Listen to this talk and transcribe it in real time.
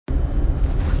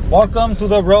Welcome to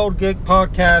the Road Gig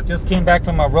Podcast. Just came back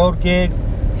from a road gig,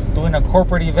 doing a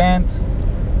corporate event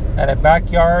at a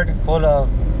backyard full of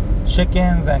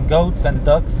chickens and goats and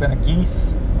ducks and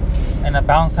geese and a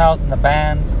bounce house and the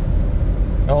band.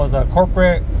 It was a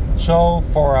corporate show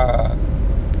for a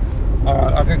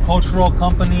agricultural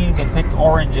company. They picked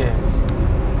oranges,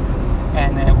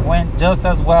 and it went just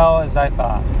as well as I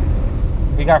thought.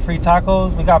 We got free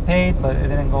tacos. We got paid, but it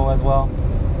didn't go as well.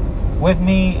 With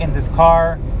me in this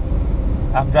car,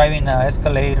 I'm driving an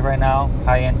Escalade right now,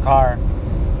 high-end car.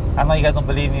 I know you guys don't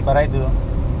believe me, but I do.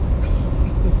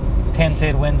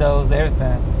 Tinted windows,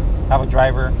 everything. I have a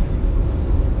driver.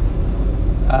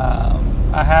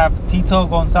 I have Tito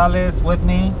Gonzalez with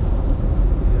me.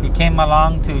 He came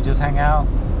along to just hang out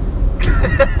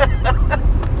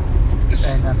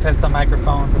and test the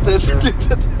microphone to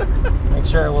make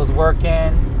sure it was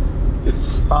working.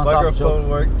 Microphone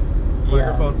worked.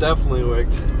 Yeah. Microphone definitely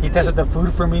worked. He tested the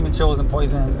food for me, make sure it wasn't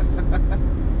poisoned.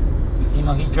 You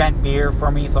know, he drank beer for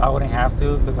me so I wouldn't have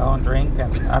to, because I don't drink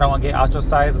and I don't want to get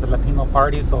ostracized at the Latino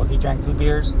party, so he drank 2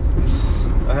 beers.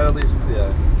 I had at least,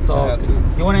 yeah. So, I had to.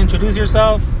 You want to introduce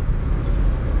yourself?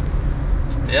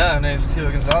 Yeah, my name's Tito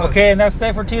Gonzalez. Okay, and that's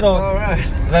it for Tito. All right.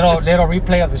 Little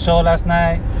replay of the show last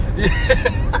night.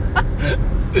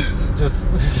 Just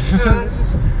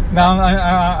no,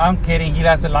 I'm kidding. He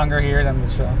lasted longer here than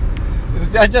the show.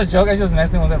 I just joke. I just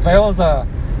messing with it. But it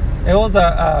was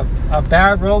a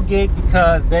bad road gig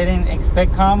because they didn't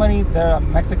expect comedy. They're a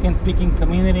Mexican speaking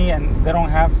community and they don't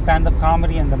have stand-up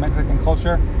comedy in the Mexican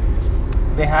culture.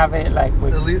 They have it like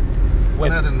with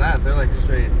not in that. They're like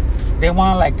straight. They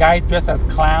want like guys dressed as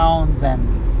clowns and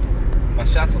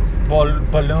Machazos.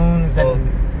 Balloons and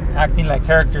acting like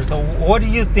characters. So what do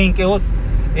you think? It was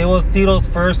Tito's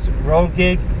first road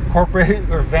gig, corporate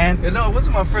event. No, it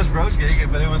wasn't my first road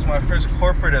gig, but it was my first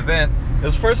corporate event. It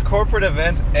was first corporate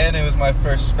event, and it was my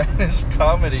first Spanish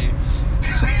comedy.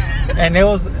 And it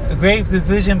was a great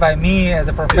decision by me as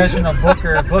a professional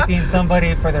booker, booking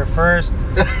somebody for their first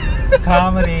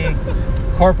comedy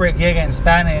corporate gig in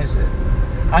Spanish.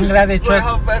 I'm glad they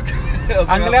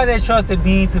trusted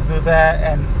me to do that,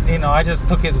 and I just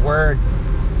took his word.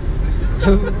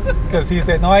 Because he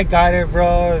said, "No, I got it,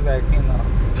 bro." It's like,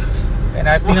 and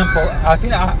I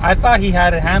thought he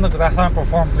had it handled because I saw him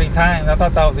perform 3 times. I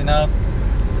thought that was enough.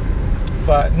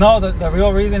 But no, the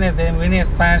real reason is we needed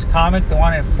Spanish comics. They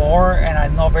wanted 4, and I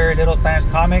know very little Spanish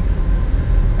comics.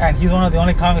 And he's one of the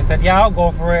only comics that said, "Yeah, I'll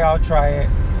go for it. I'll try it."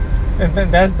 And then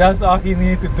that's all he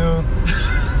needed to do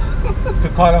to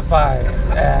qualify.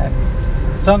 And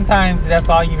sometimes that's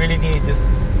all you really need.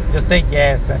 Just say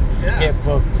yes and get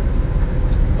booked.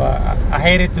 But I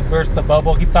hated to burst the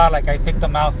bubble. He thought like I picked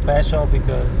him out special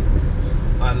because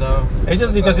I know. It's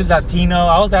just because he's Latino.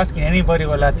 I was asking anybody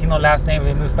with Latino last name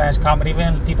in the Spanish comedy,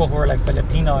 even people who were like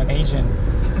Filipino and Asian,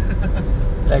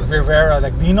 like Rivera.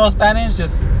 Like, do you know Spanish?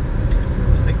 Just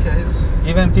in case.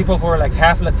 Even people who are like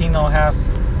half Latino, half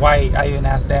white, I even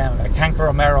asked them. Like Hank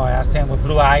Romero, I asked him with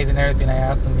blue eyes and everything. I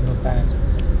asked him if he knows Spanish.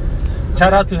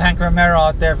 Shout out to Hank Romero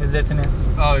out there if he's listening.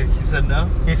 Oh, he said no?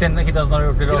 He said he doesn't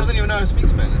know. He doesn't even know how to speak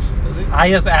Spanish, does he? I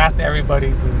just asked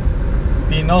everybody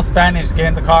do you know Spanish? Get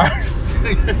in the cars.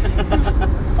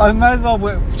 I might as well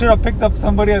should have picked up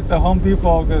somebody at the Home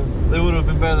Depot because they would have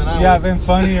been better than I was. Yeah, been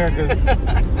funnier because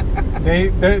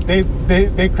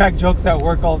they crack jokes at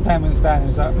work all the time in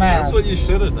Spanish. Man, that's what you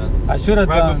should have done. I should have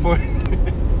done before.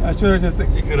 I should have just.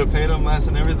 You could have paid them less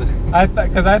and everything. I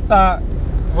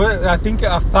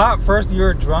thought first you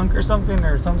were drunk or something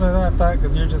like that. I thought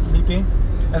because you're just sleepy.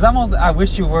 It's almost I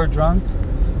wish you were drunk.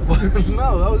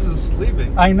 No, I was just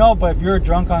sleeping. I know, but if you were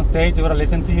drunk on stage, they would have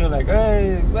listened to you like,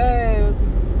 hey.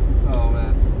 Oh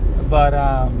man. But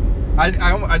I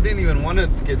didn't even want to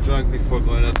get drunk before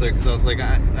going up there because I was like,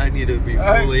 I need to be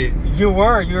fully. You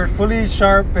were fully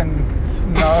sharp and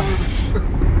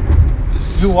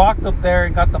you walked up there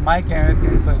and got the mic and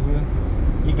everything, so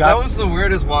you got. That was the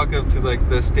weirdest walk up to like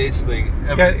the stage thing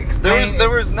ever. There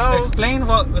was no. Explain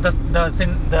what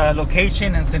the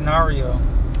location and scenario.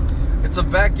 It's a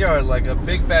backyard, like a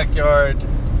big backyard.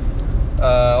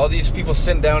 All these people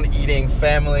sitting down eating,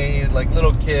 family, like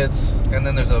little kids, and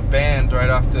then there's a band right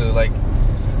off to like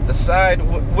the side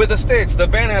with a stage. The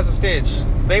band has a stage.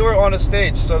 They were on a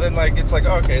stage, so then like it's like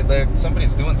okay,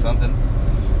 somebody's doing something,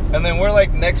 and then we're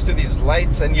like next to these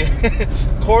lights and you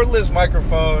cordless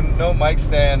microphone, no mic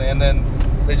stand, and then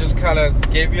they just kind of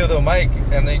gave you the mic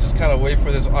and they just kind of wait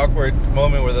for this awkward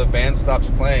moment where the band stops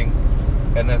playing.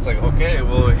 And that's like, okay,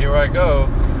 well, here I go.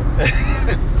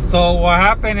 So what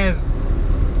happened is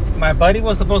my buddy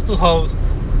was supposed to host.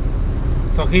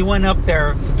 So he went up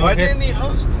there to do Why didn't he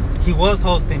host? He was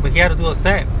hosting, but he had to do a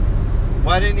set.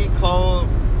 Why didn't he call?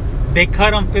 They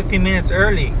cut him 15 minutes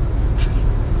early.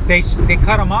 They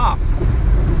cut him off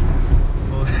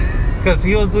because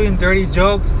he was doing dirty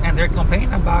jokes and they're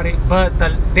complaining about it. But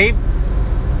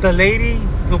the lady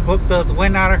who booked us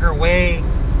went out of her way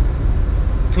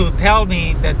to tell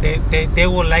me that they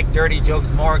will like dirty jokes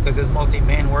more because there's mostly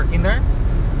men working there.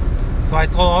 So I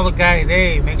told all the guys,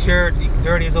 hey, make sure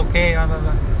dirty is okay.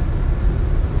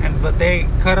 But they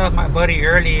cut off my buddy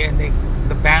early and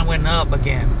the band went up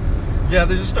again. Yeah,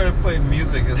 they just started playing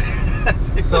music.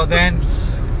 So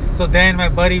then my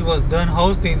buddy was done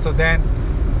hosting. So then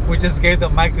we just gave the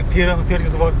mic to Tito, and Tito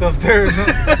just walked up there.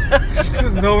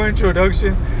 No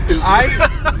introduction.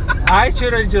 I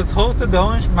should have just hosted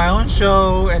my own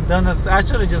show and done this. I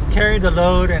should have just carried the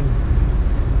load, and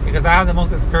because I have the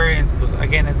most experience. But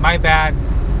again, it's my bad.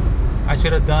 I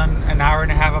should have done an hour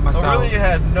and a half of myself. Oh, really? You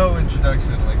had no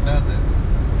introduction, like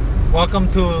nothing.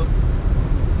 Welcome to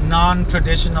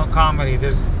non-traditional comedy. Oh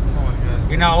my god.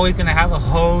 You're not always gonna have a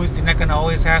host. You're not gonna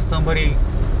always have somebody.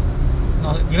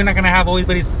 No, you're not gonna have always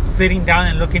somebody sitting down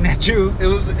and looking at you. It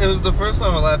was the first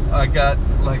time I got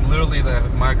like literally the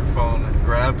microphone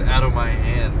grabbed out of my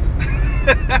hand.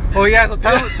 Oh yeah, so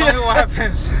tell me what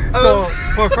happened. So,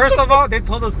 well, first of all, they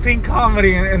told us clean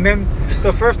comedy, and then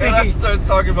the first thing I started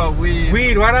talking about weed.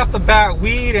 Weed right off the bat,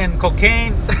 weed and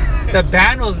cocaine. The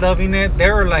band was loving it. They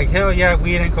were like, hell yeah,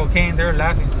 weed and cocaine. They were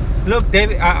laughing. Look,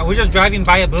 David, we're just driving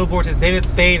by a billboard. It says David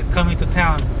Spade is coming to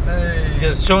town. Hey.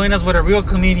 Just showing us what a real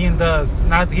comedian does.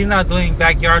 He's not doing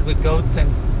backyard with goats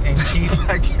and sheep.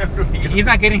 He's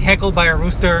not getting heckled by a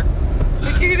rooster.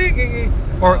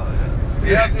 Or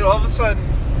yeah, dude. All of a sudden,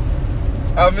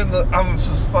 I'm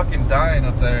just fucking dying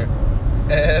up there,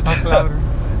 and talk louder.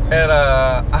 And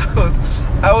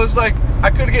I was like,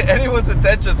 I couldn't get anyone's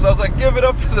attention, so I was like, give it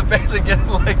up for the band again,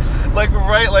 like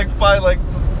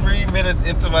 3 minutes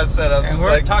into my set, I was and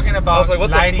we're talking about I was like,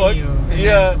 what lighting the fuck? you.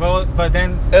 Yeah. But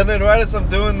then. And then right as I'm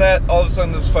doing that, all of a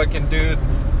sudden this fucking dude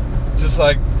just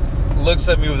like looks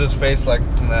at me with his face like,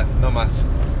 nah, no mas.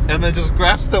 And then just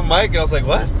grabs the mic, and I was like,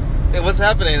 what? Hey, what's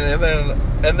happening?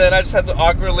 And then I just had to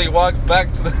awkwardly walk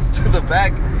back to the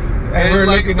back. And we're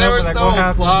like, looking there up, was like, no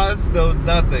applause, no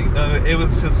nothing. No, it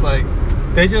was just like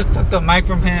they just took the mic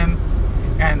from him,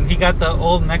 and he got the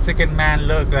old Mexican man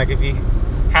look. Like if he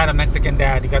had a Mexican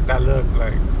dad, he got that look.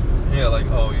 Like like,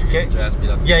 oh, you're getting your ass beat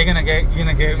up. Yeah, you're gonna get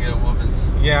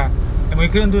whoopings. Yeah, and we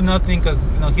couldn't do nothing because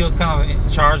he was kind of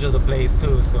in charge of the place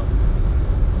too. So,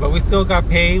 but we still got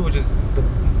paid, which is the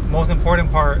most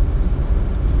important part.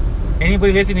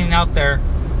 Anybody listening out there,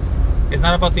 it's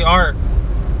not about the art.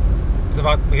 It's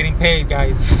about getting paid,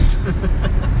 guys.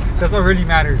 That's what really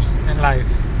matters in life.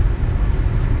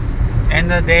 End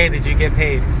of the day, did you get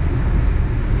paid?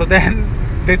 So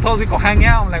then they told me to go hang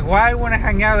out. I'm like, why want to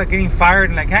hang out? Like getting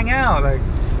fired and like hang out, like.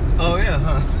 Oh yeah,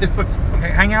 huh?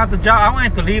 Hang out at the job. I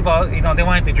wanted to leave. They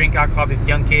wanted to drink alcohol. These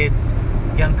young kids,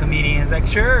 young comedians. Like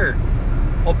sure,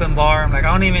 open bar. I'm like,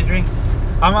 I don't even drink.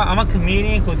 I'm a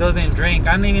comedian who doesn't drink.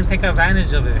 I don't even take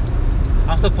advantage of it.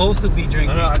 I'm supposed to be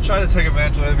drinking. I tried to take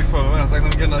advantage of it before we went. I was like,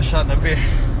 let me get another shot and a beer.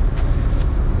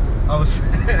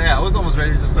 I was almost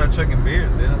ready to just start chugging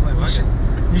beers, dude. I was like,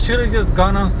 you should have just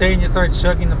gone on stage and just started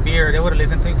chugging the beer. They would have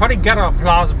listened to you. Probably got an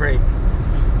applause break.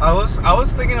 I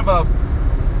was thinking about,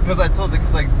 because I told it,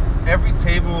 because like every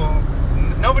table,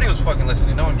 nobody was fucking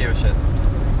listening. No one gave a shit.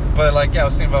 But like, yeah, I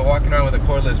was thinking about walking around with a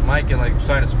cordless mic and like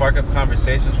trying to spark up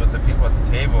conversations with the people at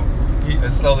the table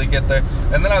and slowly get there.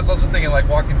 And then I was also thinking like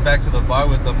walking back to the bar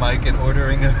with the mic and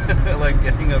ordering like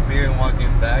getting a beer and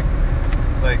walking back.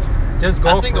 Like, just go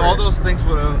for it. I think all those things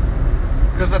would have,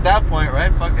 because at that point,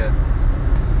 right? Fuck it.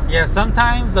 Yeah,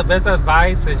 sometimes the best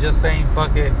advice is just saying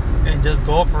fuck it and just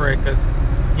go for it, because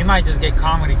you might just get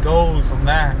comedy gold from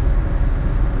that.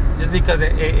 Just because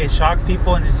it shocks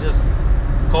people and it's just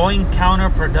going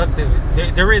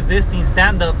counterproductive. They're resisting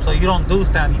stand-up, so you don't do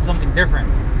stand-up. You do something different.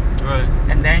 Right.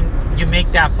 And then you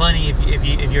make that funny if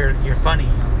you're funny.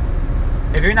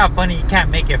 If you're not funny, you can't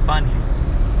make it funny.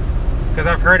 Because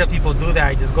I've heard of people do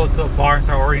that. You just go to a bar and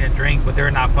start ordering a drink, but they're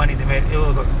not funny. It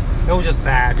was just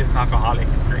sad. Just an alcoholic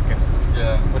drinking.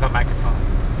 Yeah. With a microphone.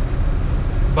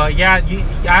 But yeah,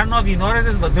 I don't know if you noticed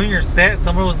this, but during your set,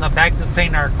 someone was in the back just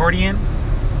playing an accordion.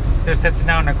 They're testing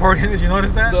out an accordion. Did you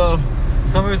notice that? No.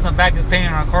 Somebody was in the back just playing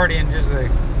an accordion, just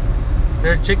like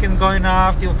there are chickens going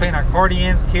off, people playing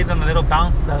accordions, kids on the little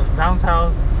bounce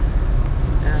house.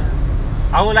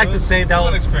 I would like to say that was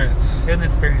an experience. It was an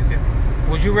experience, yes.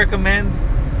 Would you recommend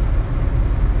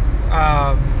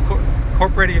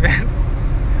corporate events?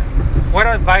 What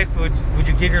advice would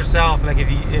you give yourself? Like if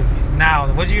now,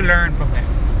 what did you learn from it?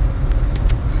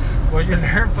 What did you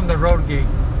learn from the road gig?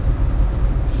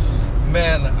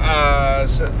 Man,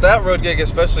 so that road gig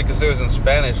especially because it was in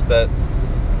Spanish.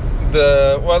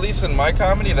 Well, at least in my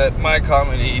comedy, that my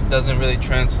comedy doesn't really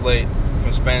translate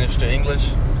from Spanish to English.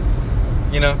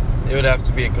 You know, it would have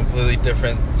to be a completely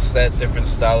different set, different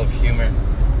style of humor,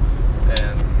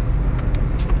 and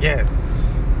Yes.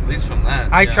 at least from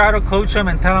that. I try to coach them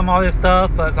and tell them all this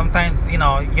stuff, but sometimes, you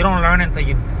don't learn until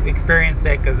you experience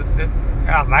it because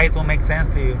advice will make sense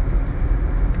to you.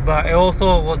 But it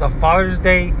also was a Father's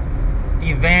Day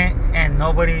event, and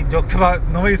nobody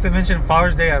mentioned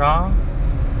Father's Day at all,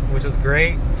 which was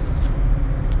great.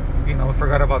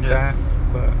 Forgot about that.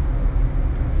 But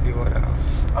let's see what else.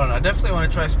 I don't know. I definitely want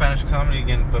to try Spanish comedy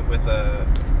again, but with a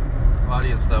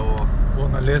audience that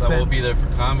will be there for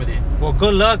comedy. Well,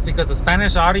 good luck, because the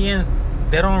Spanish audience,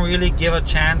 they don't really give a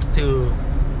chance to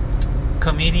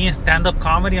comedian stand-up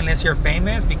comedy unless you're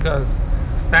famous, because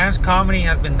Spanish comedy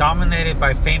has been dominated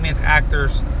by famous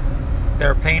actors that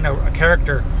are playing a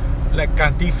character, like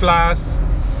Cantinflas,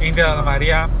 India de la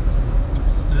Maria,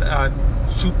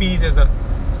 Chupis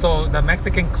so the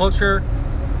Mexican culture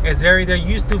is they're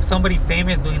used to somebody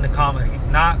famous doing the comedy,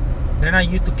 they're not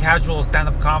used to casual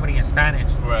stand-up comedy in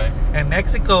Spanish. Right. In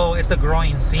Mexico, it's a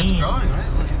growing scene. It's growing,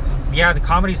 right? Yeah, the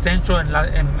Comedy Central and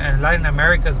Latin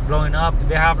America is blowing up.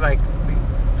 They have like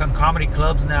some comedy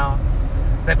clubs now.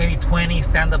 It's like maybe 20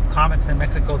 stand-up comics in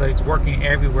Mexico that is working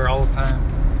everywhere all the time.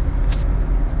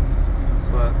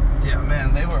 But yeah,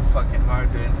 man, they were fucking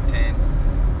hard to entertain.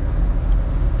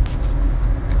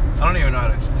 I don't even know how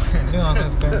to explain it. You know how to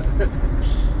explain it.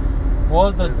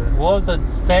 What was the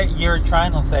set you're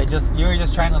trying to say? You were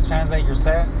just trying to translate your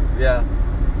set? Yeah.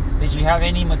 Did you have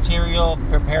any material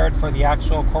prepared for the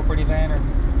actual corporate event, or?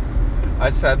 I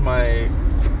just had my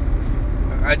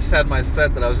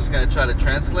set that I was just gonna try to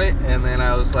translate, and then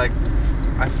I was like,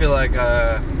 I feel like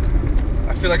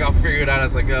I'll figure it out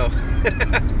as I go,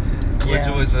 which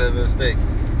was a mistake.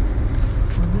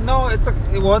 No, it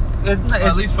was.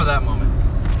 At least for that moment.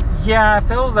 Yeah, it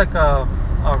feels like a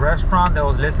restaurant that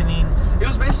was listening. It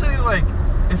was basically like,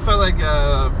 it felt like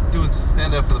doing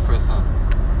stand-up for the first time.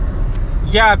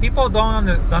 Yeah, people don't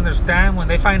understand when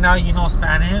they find out you know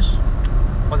Spanish,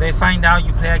 or they find out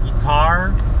you play a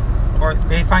guitar, or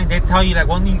they tell you like,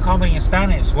 why don't you comedy in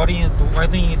Spanish? Why don't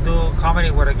you do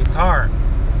comedy with a guitar?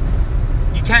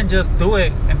 You can't just do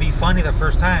it and be funny the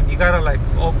first time. You gotta like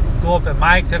do open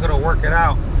mics. You gotta work it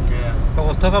out. Yeah. But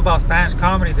what's tough about Spanish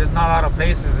comedy, there's not a lot of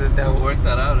places that work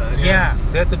that out. Yeah,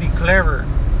 so you have to be clever.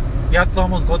 You have to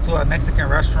almost go to a Mexican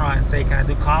restaurant and say, can I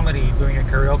do comedy during your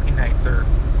karaoke nights, or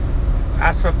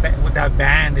ask for with that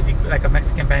band, if you like a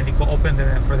Mexican band, you go open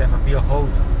for them or be a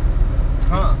host.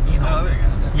 Huh.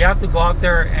 You have to go out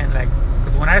there and like,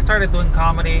 because when I started doing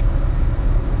comedy,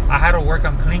 I had to work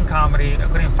on clean comedy. I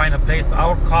couldn't find a place, so I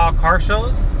would call car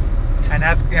shows and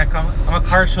ask. I'm a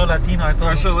car show Latino. I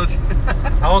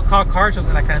would call car shows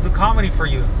and like, can I do comedy for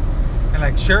you? And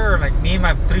like, sure. Like, me and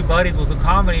my 3 buddies will do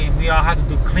comedy, and we all have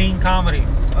to do clean comedy.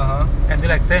 And do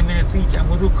like 7 minutes each, and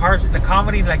we'll do the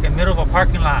comedy like in the middle of a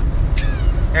parking lot.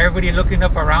 Everybody looking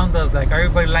up around us, like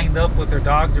everybody lined up with their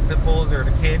dogs or pit bulls or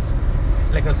the kids,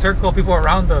 like a circle of people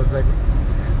around us, like,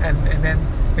 and then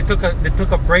they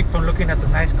took a break from looking at the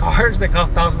nice cars that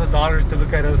cost thousands of dollars to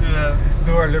look at us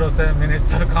do our little 7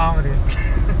 minutes of comedy.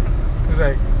 It was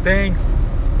like, thanks,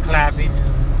 clapping.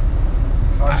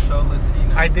 Car show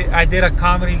Latino. I did a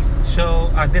comedy show.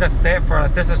 I did a set for a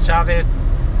Cesar Chavez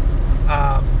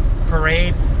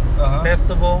parade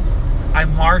festival. I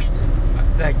marched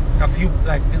like a few,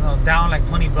 like, down like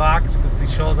 20 blocks to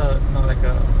show the,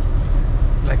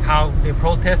 like how they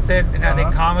protested and how they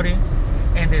comedy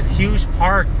in this huge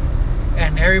park,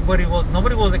 and nobody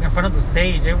was like in front of the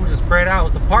stage. Everyone was just spread out. It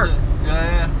was the park.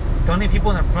 Yeah. The only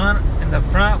people in the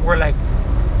front were like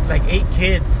 8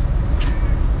 kids,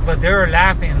 but they were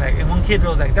laughing. Like, and one kid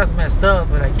was like, "That's messed up,"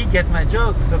 but like, he gets my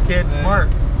jokes. So kid's smart.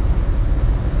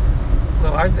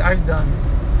 So I've done.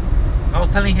 I was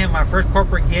telling him my first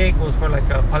corporate gig was for like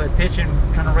a politician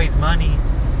trying to raise money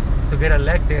to get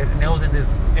elected, and it was in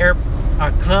this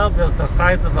a club that was the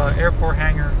size of an airport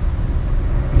hangar.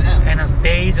 Damn. And a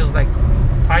stage that was like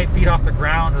 5 feet off the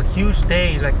ground, a huge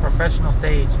stage, like professional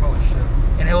stage. Holy shit.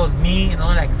 And it was me and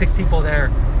only like 6 people there.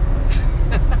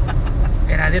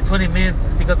 And I did 20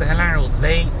 minutes because the headliner was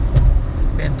late.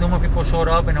 Then 2 more people showed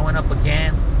up, and I went up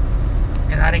again.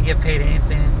 And I didn't get paid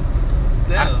anything.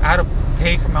 Damn. I had to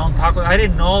pay for my own tacos. I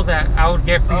didn't know that I would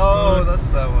get free food. Oh, that's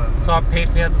that one. So I paid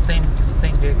for it. It's the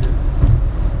same gig.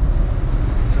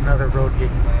 It's another road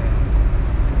gig.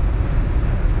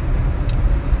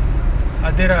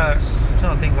 I'm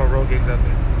trying to think what road gigs I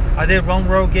did. I did one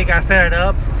road gig. I set it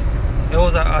up. It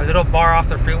was a little bar off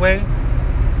the freeway.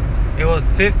 It was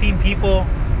 15 people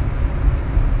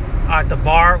at the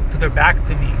bar with their backs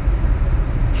to me,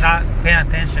 not paying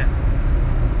attention.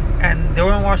 And they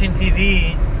weren't watching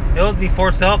TV. It was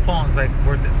before cell phones like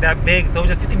were that big, so it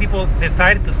was just 15 people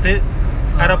decided to sit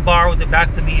at a bar with their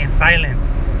backs to me in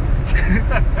silence.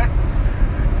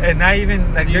 And not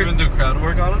even like. Did you even do crowd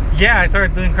work on them? Yeah, I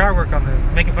started doing crowd work on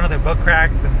them, making fun of their butt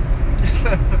cracks,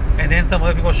 and then some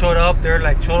other people showed up. They're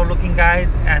like cholo-looking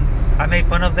guys, and I made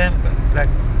fun of them, like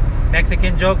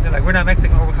Mexican jokes. They're like, "We're not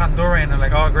Mexican, we're Honduran." I'm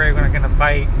like, "Oh great, we're not gonna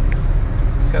fight."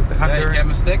 Because the Hondurans. Yeah, you can't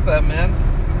mistake that, man.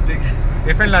 It's a big.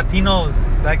 Different Latinos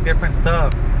like different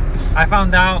stuff. I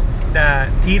found out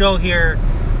that Tito here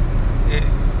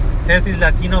says he's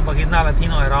Latino, but he's not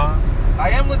Latino at all.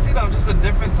 I am Latino. I'm just a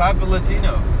different type of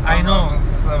Latino. I know.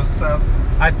 I'm South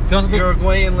he wants to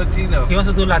Uruguayan Latino. He wants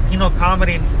to do Latino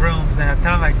comedy rooms, and I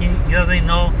tell him like he doesn't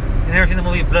know. He never seen the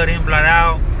movie Blood In, Blood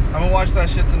Out. I'm gonna watch that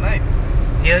shit tonight.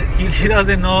 He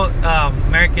doesn't know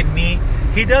American Me.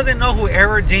 He doesn't know who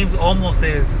Edward James Olmos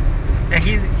is, and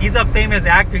he's a famous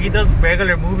actor. He does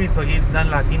regular movies, but he's done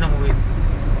Latino movies.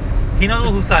 He knows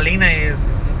who Salina is,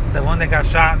 the one that got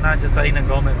shot, not just Selena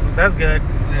Gomez. So that's good.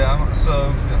 Yeah,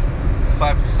 so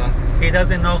 5%. He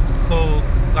doesn't know who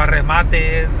Arremate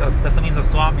is. That means a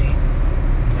Swami.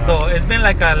 Yeah. So it's been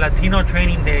like a Latino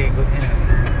training day with him.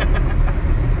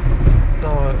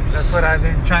 So that's what I've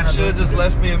been trying to do. Should have just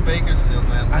left me in Bakersfield,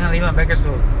 man. I'm gonna leave in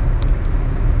Bakersfield.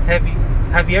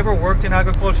 Have you ever worked in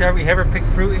agriculture? Have you ever picked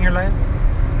fruit in your life?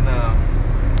 No.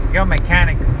 You're a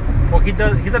mechanic. Well,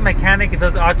 he's a mechanic. He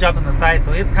does odd jobs on the side,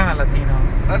 so he's kind of Latino.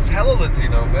 That's hella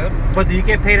Latino, man. But do you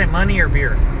get paid in money or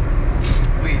beer?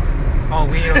 Weed. Oh,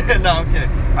 weed. No, I'm kidding.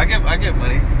 I get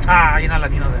money. Ah, you're not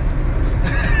Latino then.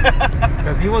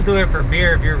 Because you will do it for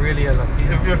beer if you're really a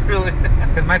Latino. If you're feeling.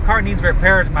 Because my car needs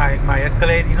repairs. My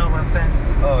Escalade. You know what I'm saying?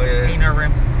 Oh yeah. Cleaner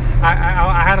rims.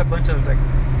 I had a bunch of like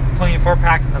 24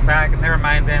 packs in the back. Never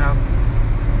mind. Then I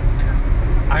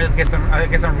just get some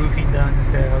roofing done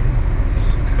instead. I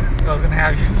was gonna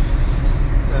have you.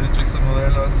 Some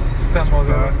modelos. Some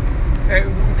modelos. Hey,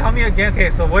 tell me again.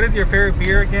 Okay, so what is your favorite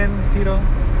beer again, Tito?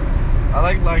 I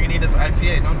like Lagunitas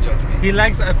IPA. Don't judge me. He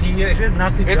likes IPA. He says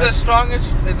not to judge. It's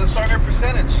a stronger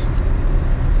percentage.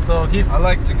 So I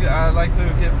like to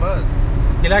get buzzed.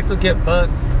 He likes to get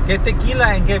buzzed. Get tequila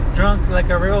and get drunk like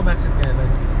a real Mexican.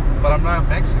 But I'm not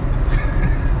Mexican.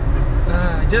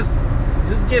 Just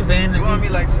give in. You want me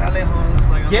like Charlie Holmes?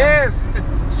 Like yes.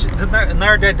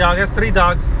 Another dead dog. That's 3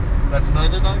 dogs. That's another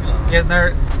dead dog? No.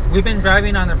 Yeah, we've been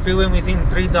driving on the freeway and we've seen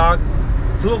 3 dogs.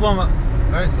 2 of them.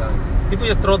 Very sad. People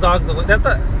just throw dogs away. That's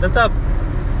the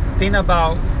thing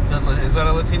about. Is that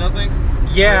a Latino thing?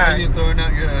 Yeah. Or are you throwing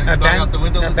out your dog out the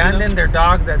window? Abandon their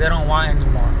dogs that they don't want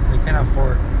anymore. They can't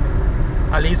afford.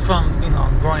 At least from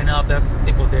growing up, that's what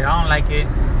people did. I don't like it.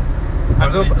 Are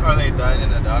they dying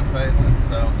in a dog fight? That's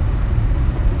dumb.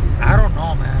 I don't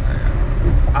know, man.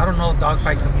 I don't know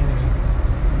dogfight community.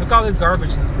 Look at all this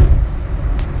garbage in this group.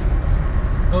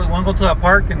 Want to go to that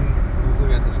park and? He's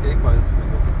looking at the skate park.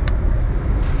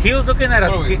 He was looking at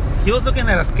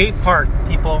a skate park,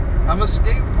 people. I'm a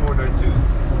skateboarder too.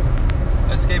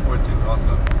 I skateboard too,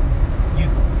 also.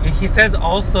 He says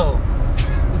also.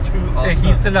 Too also.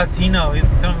 He's the Latino. He's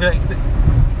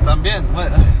También.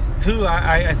 What? Too.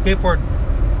 I skateboard.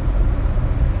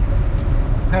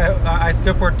 I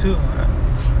skateboard too.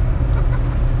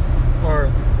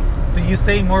 Or do you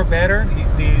say more better?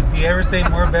 Do you ever say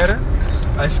more better?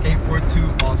 I skateboard too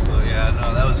also. Yeah,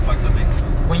 no, that was fucked up English.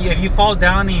 If you fall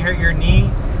down and you hurt your knee,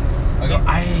 I go,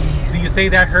 aye. Do you say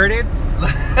that hurted?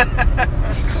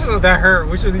 That hurt.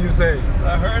 Which one do you say?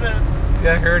 That hurted.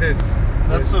 That hurted.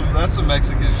 That's some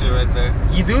Mexican shit right there.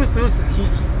 He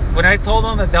when I told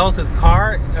him that was his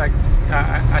car, like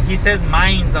he says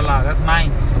mines a lot. That's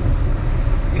mines.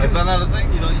 Is that not a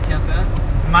thing? You can't say that?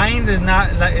 Mines is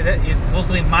not like it's supposed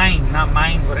to be mine, not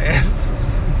mines with an S.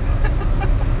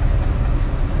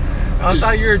 I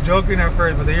thought you were joking at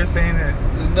first, but then you're saying it.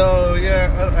 No, yeah,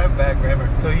 I have bad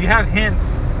grammar. So you have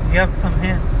hints. You have some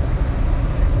hints.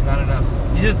 Not enough.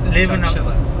 You just live in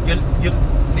you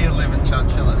need to live in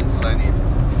Chinchilla is what I need.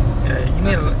 Yeah, you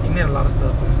need a lot of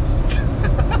stuff.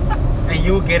 And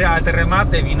you will get it at the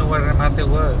remate if you know what remate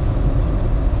was.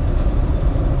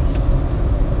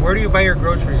 Where do you buy your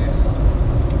groceries?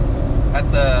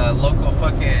 At the local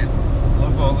tiny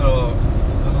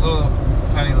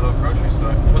little grocery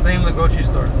store. What's the name of the grocery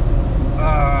store?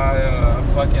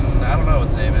 I don't know what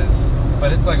the name is,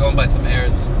 but it's like owned by some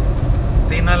Arabs.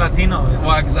 See, not Latino.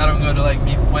 Why? Because I don't go to like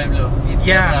mi pueblo.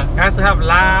 Yeah, it has to have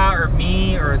la or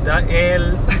mi or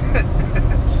el.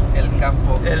 El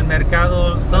campo. El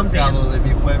mercado something. Mercado de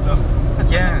mi pueblo.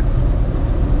 Yeah.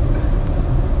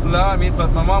 No, I mean,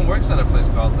 but my mom works at a place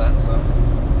called that, so.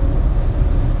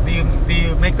 Do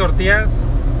you make tortillas?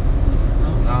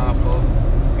 Nah, full.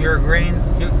 Your grains.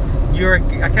 You're.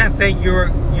 I can't say you're.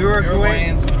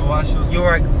 Uruguayans, Uruguayos.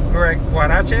 You're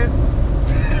guaraches.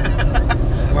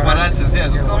 Guaraches, yeah,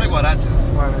 just call me guaraches.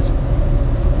 Guaraches.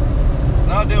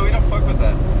 No, dude, we don't fuck with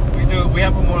that. We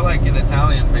have a more like an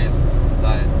Italian-based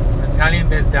diet.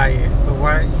 Italian-based diet. So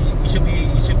why you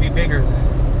should be bigger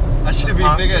then. I should be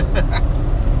bigger.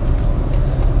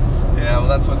 Yeah, well,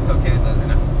 that's what cocaine does, you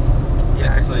know.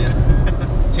 Yeah. So yeah.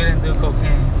 Shouldn't do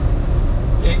cocaine.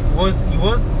 It was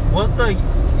the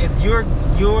if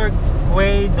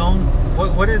Uruguay don't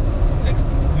what is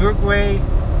Uruguay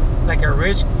like a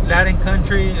rich Latin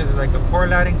country? Is it like a poor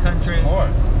Latin country? Poor.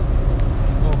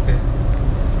 Okay.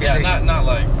 Yeah, not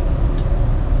like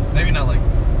maybe not like.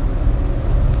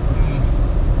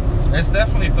 It's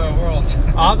definitely third world.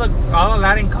 all the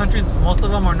Latin countries, most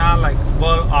of them are not like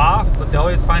well off, but they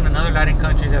always find another Latin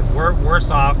country that's worse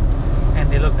off, and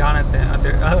they look down at the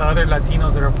other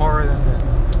Latinos that are poorer than them.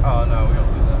 Oh no, we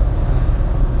don't do that.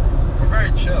 We're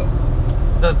very chill.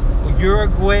 Does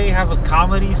Uruguay have a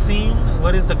comedy scene?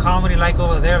 What is the comedy like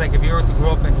over there? Like if you were to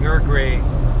grow up in Uruguay.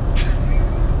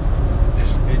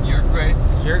 In Uruguay?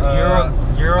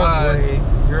 Uruguay.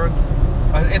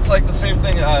 It's like the same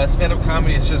thing. Stand-up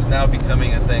comedy is just now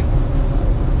becoming a thing.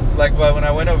 Like when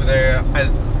I went over there,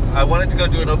 I wanted to go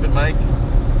do an open mic.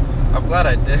 I'm glad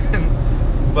I didn't.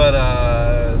 But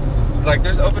like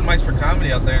there's open mics for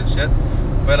comedy out there and shit.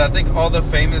 But I think all the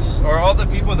famous or all the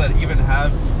people that even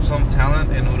have some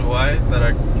talent in Uruguay that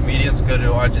are comedians go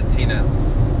to Argentina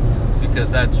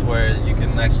because that's where you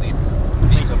can actually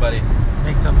meet somebody,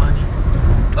 make some money.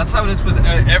 That's how it is with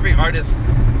every artist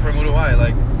from Uruguay.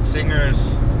 Like singers,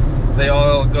 they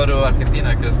all go to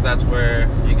Argentina because that's where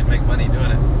you can make money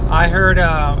doing it. I heard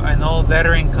an old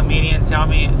veteran comedian tell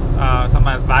me some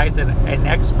advice that an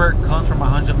expert comes from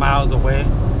 100 miles away.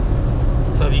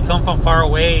 So if you come from far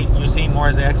away, you see more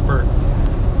as an expert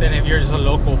than if you're just a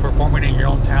local performing in your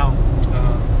own town.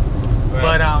 Right.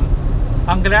 But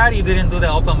I'm glad you didn't do the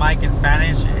open mic in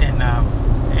Spanish in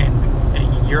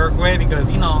Uruguay because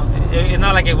it's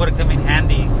not like it would have come in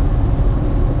handy.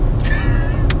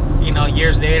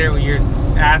 Years later when you're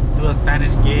asked to do a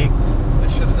Spanish gig. They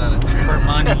should have done it for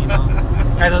money.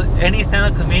 As any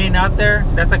stand-up comedian out there,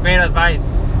 that's a great advice.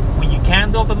 When you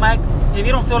can do open mic, if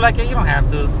you don't feel like it, you don't have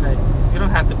to. Like you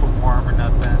don't have to perform or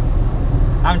nothing.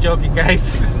 I'm joking,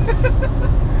 guys.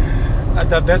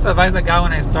 The best advice I got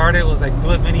when I started was like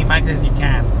do as many mics as you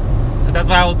can. So that's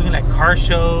why I was doing like car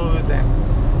shows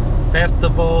and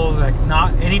festivals, like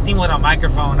not anything with a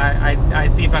microphone. I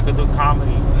see if I could do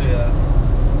comedy. Yeah.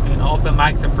 Open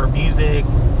mics are for music.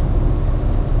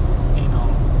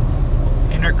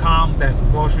 Intercoms, that's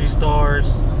grocery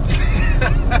stores.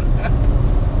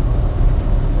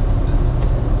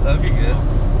 That'd be good.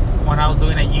 When I was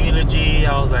doing a eulogy,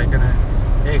 I was like, can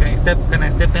I step in a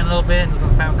little bit and do some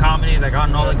stand-up comedy? Like, I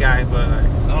don't know the guy, but like,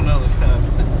 I don't know the guy.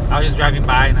 I was just driving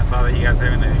by and I saw that you guys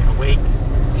having a wake.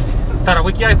 I thought I'd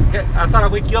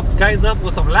wake you guys up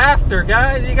with some laughter,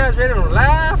 guys. You guys ready to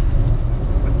laugh?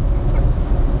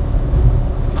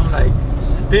 I'm like,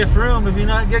 stiff room if you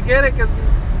not get it, cause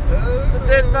it's a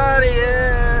dead body.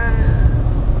 Yeah.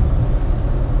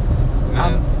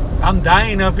 I'm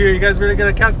dying up here. You guys really got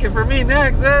a casket for me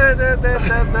next?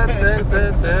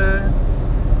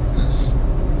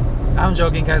 I'm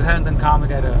joking, guys. I haven't done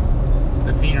comedy at a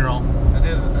funeral.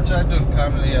 I tried doing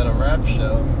comedy at a rap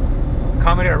show.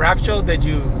 Comedy at a rap show? Did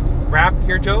you rap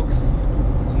your jokes?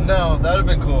 No, that would have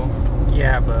been cool.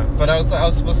 Yeah, but I was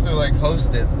supposed to like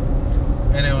host it,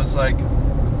 and it was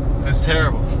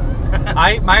terrible.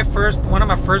 One of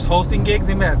my first hosting gigs,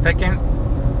 maybe that second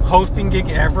hosting gig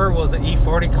ever, was an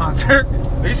E40 concert.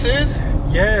 Are you serious?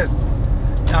 Yes.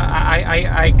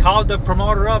 I called the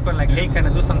promoter up and like, hey, can I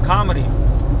do some comedy?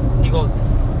 He goes,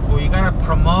 well, you gotta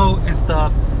promote and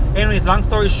stuff. Anyways, long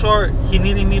story short, he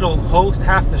needed me to host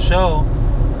half the show,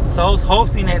 so I was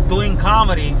hosting it, doing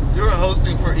comedy. You were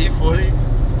hosting for E40?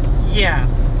 Yeah,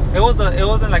 it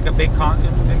wasn't like a big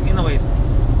anyways,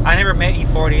 I never met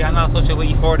E40. I'm not associated with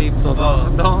E40, so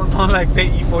don't like say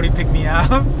E40 pick me out.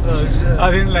 Oh shit! I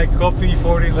didn't like go up to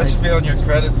E40. That should be on your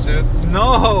credits, dude.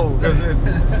 No, because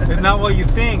it's not what you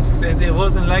think. It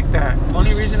wasn't like that.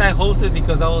 Only reason I hosted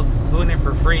because I was doing it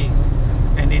for free,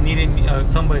 and they needed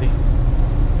somebody.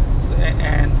 So,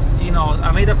 and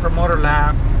I made the promoter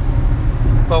laugh.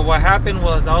 But what happened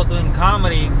was I was doing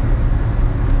comedy,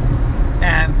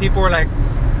 and people were like,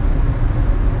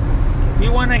 "We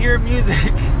want to hear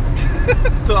music."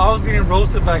 So I was getting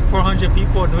roasted by like 400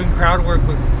 people, doing crowd work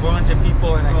with 400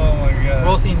 people, and like Oh my god.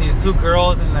 roasting these two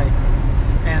girls, and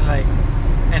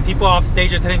people off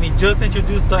stage are telling me, just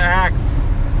introduce the acts.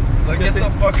 Like, Just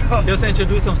get the fuck up. Just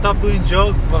introduce them. Stop doing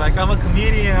jokes. But like, I'm a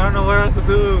comedian. I don't know what else to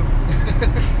do.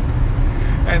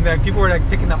 And people were like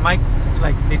taking the mic.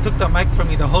 Like, they took the mic from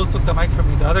me. The host took the mic from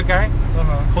me. The other guy,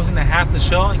 hosting the half the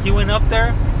show, he went up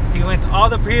there. He went, all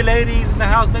the pretty ladies in the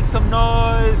house, make some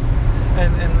noise,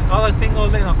 and all the single,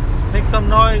 make some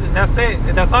noise, and that's it.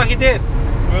 And that's all he did.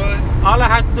 Really? All I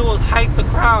had to do was hype the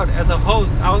crowd as a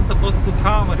host. I was supposed to do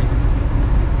comedy.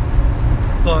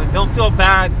 So don't feel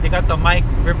bad. They got the mic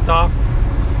ripped off,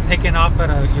 taken off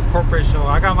at your corporate show.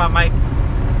 I got my mic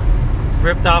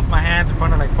ripped off my hands in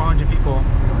front of like 400 people.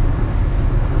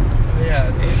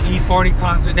 Yeah. E40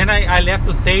 concert. Then I left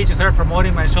the stage and started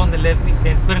promoting my show, and they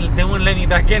wouldn't let me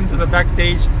back into the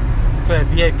backstage to that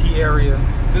VIP area.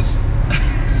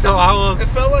 So I was. It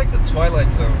felt like the Twilight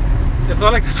Zone. It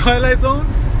felt like the Twilight Zone.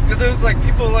 Because it was like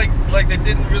people like they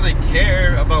didn't really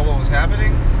care about what was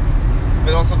happening,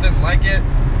 but also didn't like it,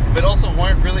 but also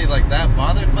weren't really like that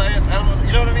bothered by it. I don't know.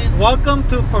 You know what I mean? Welcome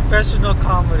to professional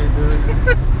comedy,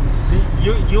 dude.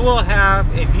 you will have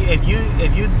if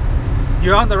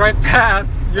you're on the right path.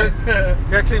 You're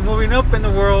actually moving up in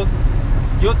the world.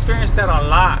 You'll experience that a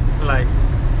lot, like,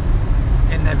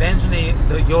 and eventually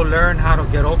you'll learn how to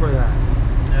get over that.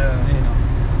 Yeah.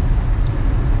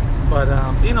 But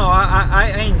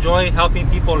I enjoy helping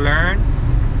people learn.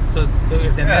 So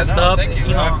if they mess up, thank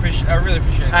you. I really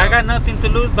appreciate it. I got nothing to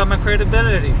lose but my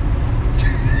credibility.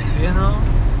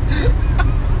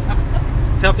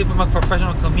 Tell people I'm a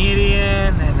professional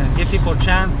comedian, and give people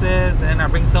chances, and I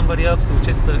bring somebody up, so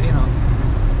just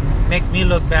makes me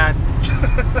look bad.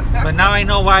 But now I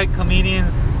know why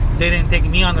comedians, they didn't take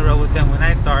me on the road with them when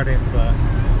I started. But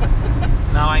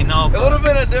now I know. It would have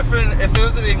been if it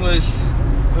was in English,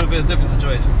 it would have been a different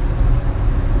situation.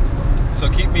 So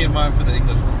keep me in mind for the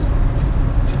English ones.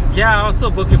 Yeah, I'll still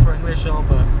book you for English show,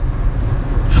 but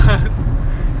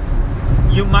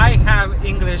you might have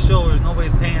English shows where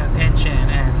nobody's paying attention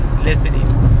and listening.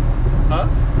 Huh?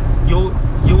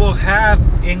 You will have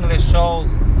English shows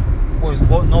where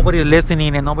nobody's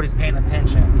listening and nobody's paying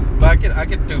attention. But I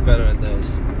could do better at those.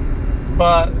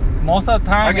 But most of the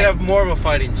time, I could have more of a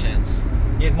fighting chance.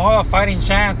 It's more of a fighting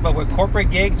chance, but with corporate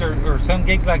gigs or some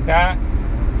gigs like that,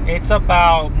 it's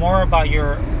more about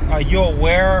are you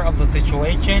aware of the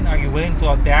situation? Are you willing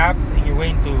to adapt? And you're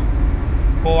willing to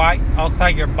go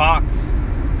outside your box?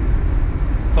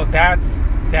 So that's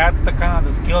the kind of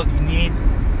the skills you need.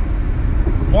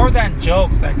 More than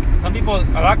jokes. Like a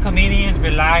lot of comedians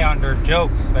rely on their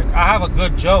jokes. Like, I have a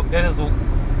good joke.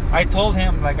 I told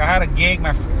him, like, I had a gig,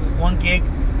 one gig.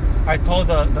 I told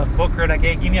the booker, like,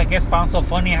 hey, give me a guest spot. I'm so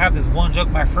funny. I have this one joke.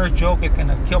 My first joke is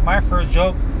gonna kill. My first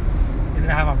joke is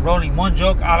gonna have him rolling. One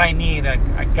joke, all I need. I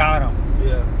got him.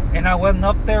 Yeah. And I went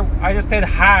up there. I just said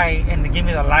hi, and they give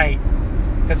me the light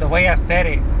because the way I said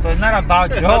it. So it's not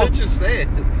about jokes. How did you say it?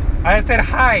 I said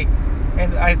hi,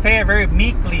 and I say it very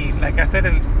meekly. Like, I said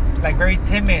it like very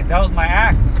timid. That was my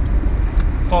act.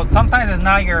 So sometimes it's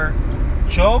not your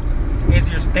joke, it's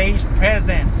your stage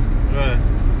presence. Right.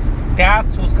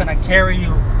 That's what's gonna carry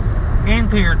you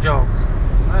into your jokes.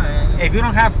 Right. If you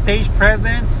don't have stage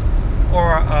presence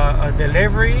or a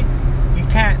delivery, you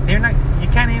can't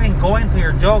even go into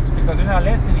your jokes because they're not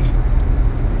listening.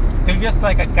 They're just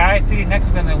like a guy sitting next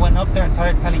to them that went up there and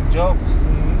started telling jokes.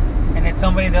 Mm-hmm. And it's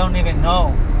somebody they don't even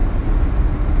know.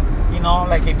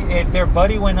 Like if their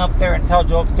buddy went up there and tell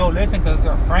jokes, they'll listen because it's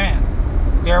their friend.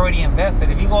 They're already invested.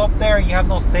 If you go up there and you have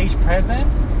no stage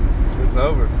presence, it's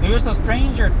over. You're just a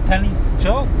stranger telling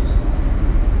jokes.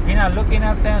 You're not looking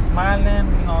at them, smiling,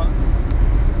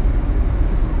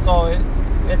 So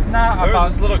it's not about.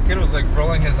 This little kid was like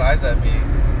rolling his eyes at me.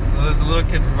 There's a little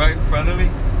kid right in front of me.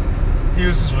 He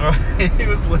was just he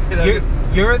was looking at me.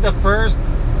 You're the first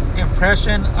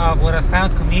impression of what a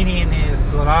stand-up comedian is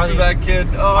to a lot of that kid.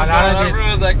 Oh man, I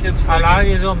ruined that kid's. A lot of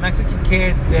these little Mexican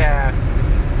kids that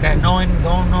don't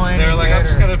know any They're like, better. I'm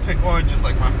just gonna pick oranges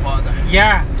like my father.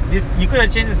 Yeah, you could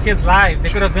have changed this kid's life. They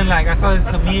could have been like, I saw this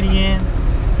comedian.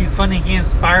 He's funny. He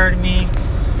inspired me,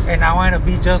 and I wanted to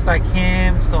be just like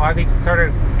him. So I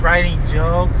started writing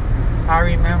jokes. I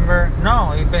remember.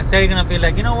 No, instead you're gonna be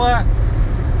like, you know what?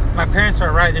 My parents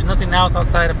are right. There's nothing else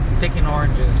outside of picking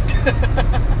oranges.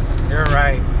 You're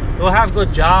right. They'll have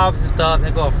good jobs and stuff. And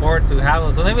they can afford to have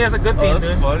those. So maybe that's a good thing, that's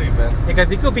dude. Funny, man.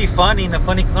 Because it could be funny in a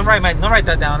funny. Don't write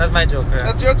that down. That's my joke. Right?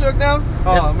 That's your joke now?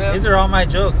 Oh man. These are all my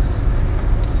jokes.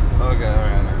 Okay,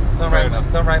 all right.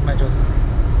 Don't write my jokes.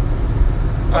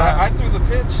 But I threw the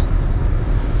pitch.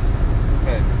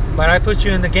 Okay. But I put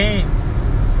you in the game.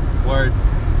 Word.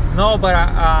 No, but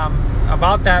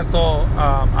about that, so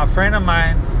a friend of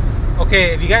mine.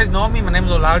 Okay, if you guys know me, my name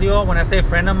is Oladio. When I say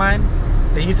friend of mine,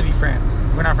 they used to be friends.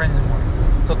 We're not friends anymore.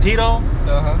 So Tito.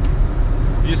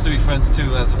 Used to be friends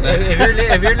too, as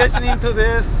if you're listening to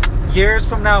this years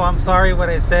from now, I'm sorry what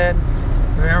I said.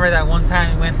 Remember that one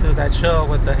time we went to that show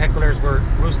with the hecklers were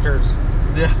roosters.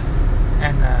 Yeah.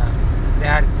 And they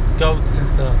had goats and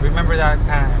stuff. Remember that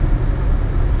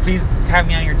time? Please have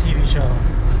me on your TV show.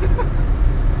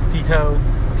 Tito.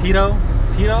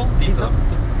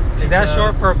 Is that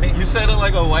short for me? You said it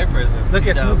like a white person. Look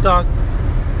at Snoop Dogg.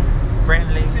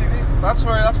 Brantley. See, that's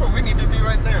where we need to be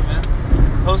right there, man.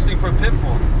 Hosting for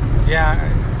Pitbull. Yeah,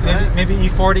 maybe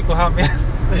E40 could help me.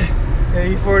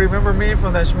 Yeah, E40. Remember me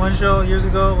from that one show years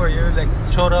ago where you like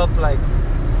showed up like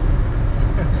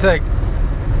it's like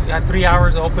you had 3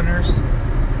 hours of openers.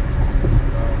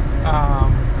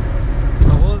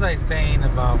 But what was I saying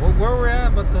about where we're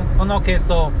at? But okay,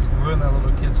 so ruin that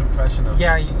little kid's impression of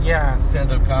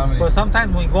stand-up comedy. But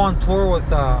sometimes when we go on tour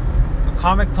with a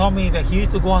comic told me that he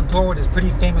used to go on tour with this pretty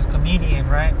famous comedian,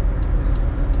 right?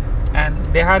 And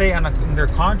they had it in their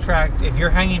contract. If you're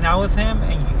hanging out with him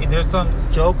and there's some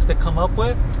jokes that come up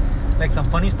with, like some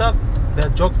funny stuff, the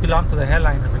jokes belong to the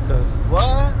headliner because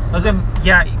what? Because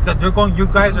you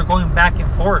guys are going back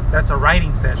and forth. That's a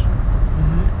writing session.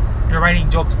 Mm-hmm. You're writing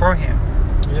jokes for him.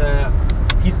 Yeah.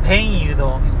 He's paying you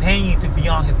though. He's paying you to be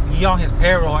on his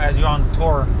payroll as you're on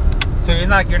tour. So you're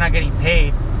not getting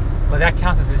paid, but that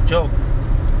counts as his joke.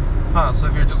 Huh, so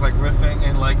if you're just like riffing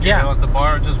and like you know at the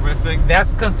bar just riffing,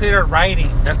 that's considered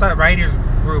writing. That's a writers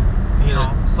group, you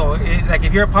know. So like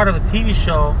if you're a part of a TV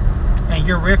show and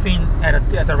you're riffing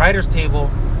at the writers table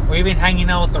or even hanging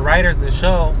out with the writers of the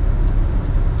show,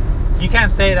 you can't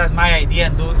say that's my idea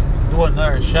and do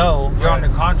another show. You're under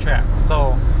contract.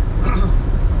 So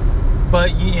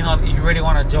but you know if you really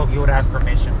want to joke, you would ask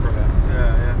permission for that.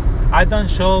 Yeah. I've done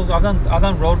shows. I've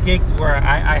done road gigs where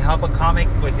I help a comic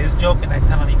with his joke and I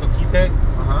tell him he could keep it.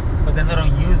 But then they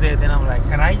don't use it. Then I'm like,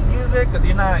 can I use it? Because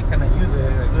you're not gonna use it.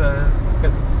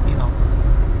 Because you know,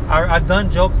 I've done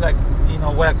jokes like you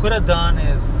know what I could have done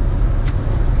is,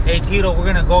 hey Tito, we're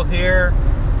gonna go here.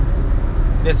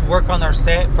 Let's work on our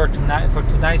set for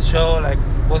tonight's show. Like,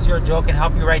 what's your joke? And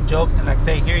help you write jokes and like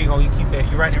say, here you go, you keep it.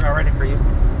 You write it. I write it for you.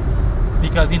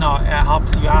 Because you know it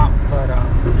helps you out. But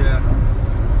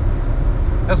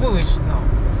that's what we should know.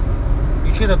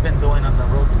 We should have been doing on the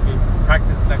road gig.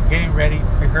 Practice, like getting ready,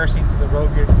 rehearsing to the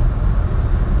road gig.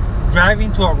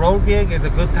 Driving to a road gig is a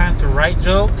good time to write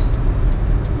jokes,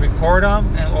 record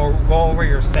them, or go over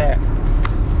your set.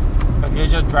 Because you're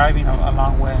just driving a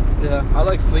long way. Yeah, I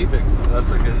like sleeping.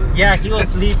 That's a good. Yeah, he was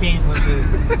sleeping, which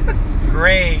is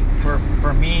great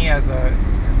for me as a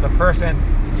person.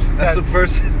 As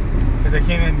a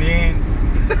human being.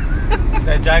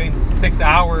 That driving 6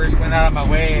 hours went out of my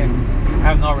way and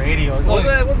have no radio.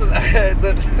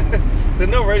 The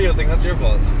no radio thing. That's your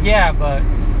fault. Yeah, but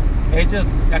it's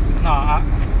just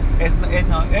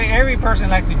every person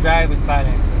likes to drive in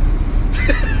silence.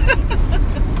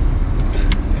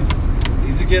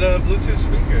 You should get a Bluetooth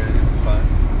speaker and it'll be fine.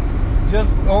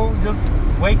 Just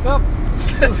wake up.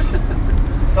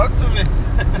 Talk to me.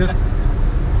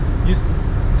 You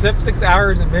slept 6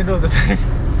 hours in the middle of the day.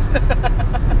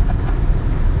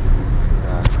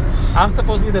 I'm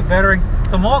supposed to be the veteran.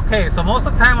 So most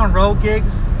of the time on road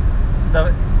gigs,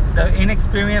 the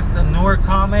inexperienced, the newer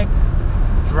comic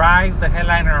drives the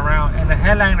headliner around, and the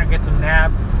headliner gets a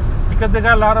nap because they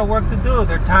got a lot of work to do.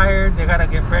 They're tired. They gotta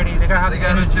get ready. They gotta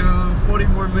do 40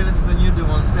 more minutes than you do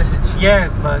on stage.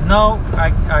 Yes, but no,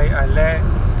 I let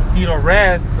Tito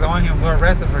rest because I want him well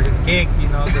rested for his gig. You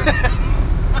know,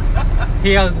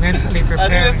 he was mentally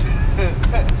prepared.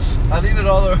 I needed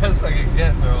all the rest I could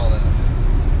get for all that.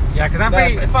 Yeah, because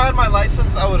if I had my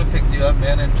license, I would have picked you up,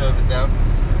 man, and drove it down.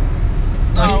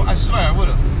 No, I swear I would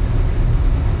have.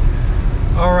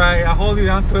 All right, I'll hold you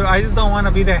down to it. I just don't want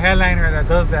to be the headliner that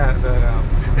does that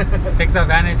takes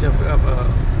advantage of.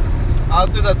 I'll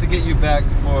do that to get you back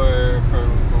for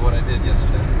what I did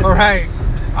yesterday. All right,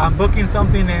 I'm booking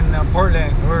something in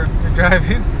Portland. You're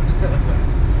driving.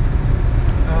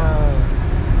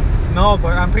 No,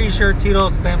 but I'm pretty sure Tito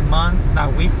spent months,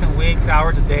 not weeks and weeks,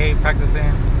 hours a day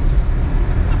practicing,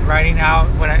 writing out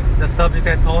the subjects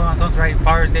I told him. I told him to write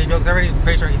Father's Day jokes. I'm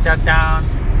pretty sure he sat down.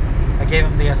 I gave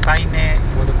him the assignment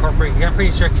with the corporate. I'm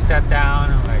pretty sure he sat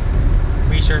down and like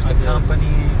researched the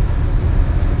company.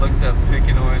 Looked up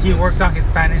picking oranges. He worked on his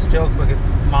Spanish jokes with his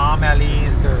mom at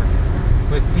least, or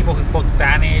with people who spoke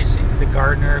Spanish. The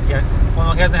gardener. He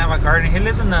doesn't have a garden. He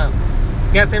lives in the.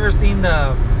 You guys ever seen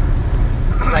the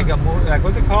like a movie, like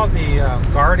what's it called? The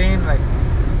Garden, like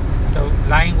the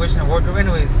Lion, Witch, and the Wardrobe.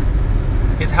 Anyways,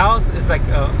 his house is like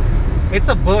it's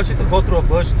a bush. You have to go through a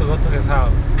bush to go to his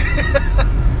house.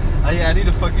 Oh yeah, I need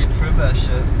to fucking trim that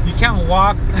shit. You can't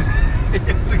walk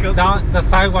down the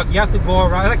sidewalk. You have to go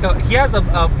around. He has a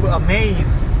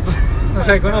maze. It's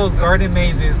like one of those garden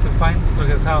mazes to find to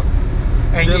his house.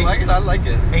 And you like it? I like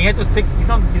it. And you have to stick.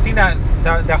 You seen that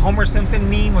Homer Simpson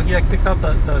meme where he like sticks out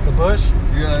the bush?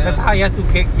 Yeah. That's how you have to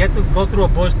get. You have to go through a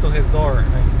bush to his door.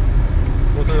 Like,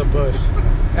 go through the bush,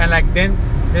 and like then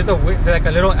there's like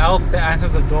a little elf that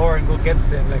answers the door and go gets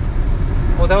him. Like,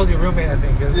 oh, that was your roommate, I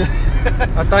think. Yeah.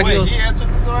 I thought he answered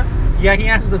the door. Yeah, he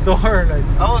answered the door. Like,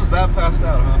 I was that passed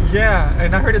out, huh? Yeah,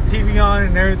 and I heard the TV on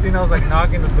and everything. I was like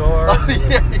knocking the door. Oh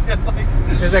yeah, like,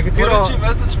 it's like, Tito, what did you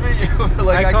message me?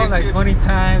 Like, I called like 20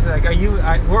 times. Like,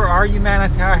 where are you, man? I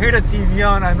said, I heard the TV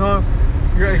on. I know.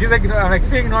 He's like, I'm like,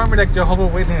 he's ignoring me like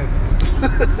Jehovah's Witness.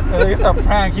 Like, it's a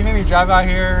prank. He made me drive out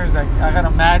here. It's like I got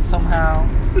him mad somehow.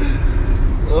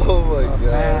 Oh my god.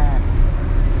 Man.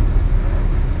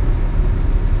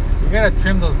 You gotta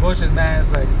trim those bushes, man.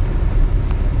 It's like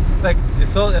it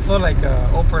felt like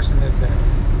an old person lives there.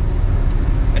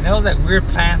 And there was like weird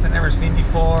plants I never seen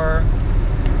before.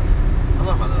 I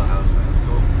love my little house, man. It's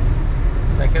cool.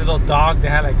 It's like his little dog. They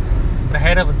had like the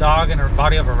head of a dog and the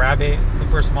body of a rabbit.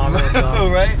 Super small little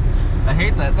dog. Right? I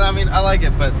hate that. I mean, I like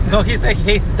it, but no, he said he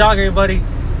hates his dog. Everybody.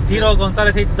 Tito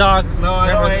Gonzalez hates dogs. No, I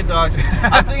don't hate dogs.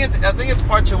 I think it's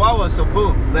part Chihuahua. So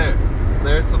boom,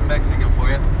 there's some Mexican for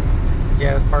you.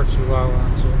 Yeah, it's part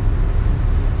Chihuahua. Sure.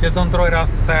 Just don't throw it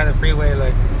off the side of the freeway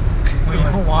like when you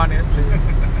don't want it. Please.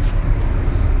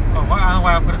 Oh, I don't know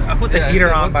why I put the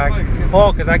heater on back.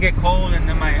 Oh, because I get cold and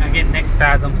then I get neck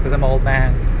spasms because I'm an old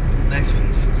man. Neck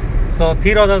spasms. So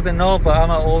Tito doesn't know, but I'm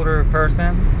an older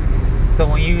person. So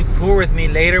when you tour with me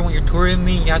later, when you're touring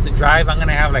me, you have to drive. I'm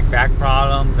gonna have like back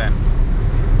problems and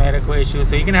medical issues.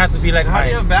 So you're gonna have to be like. How do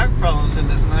you have back problems in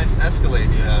this nice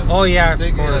Escalade you have? Oh yeah, of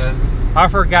course. I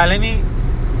forgot.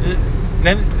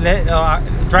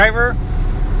 Driver.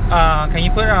 Can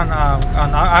you put it on?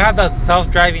 I have the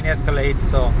self-driving Escalade,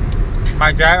 so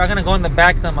my driver. I'm gonna go in the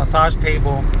back to the massage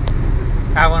table.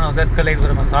 I have one of those Escalades with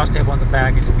a massage table in the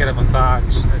back and just get a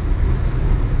massage.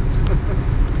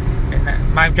 And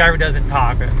my driver doesn't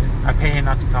talk. I pay him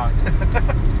not to talk.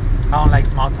 I don't like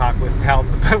small talk with help.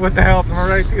 With the help, am I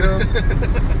right, Tito?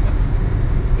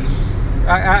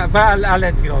 But I'll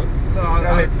let Tito. No,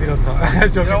 I'll let Tito talk.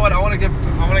 You know what? I want to get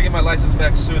my license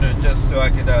back sooner, just so I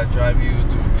could drive you to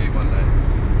a gig one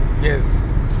night. Yes,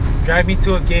 drive me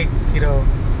to a gig, Tito.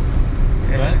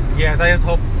 Right? Yes, I just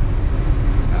hope.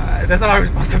 That's a lot of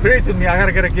responsibility to me. I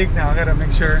gotta get a gig now. I gotta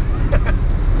make sure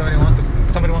somebody wants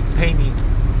to pay me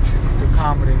for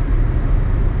comedy.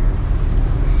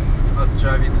 I'll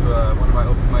drive you to one of my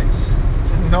open mics.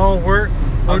 No,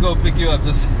 I'll go pick you up.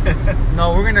 Just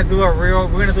no, we're gonna do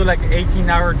like an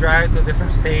 18-hour drive to a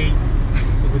different state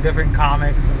with different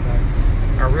comics and like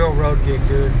a real road gig,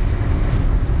 dude.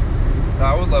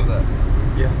 I would love that.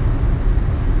 Yeah.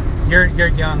 You're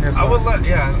young as well. I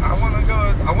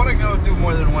want to go do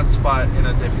more than one spot in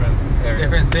a different area.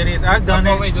 Different cities. I've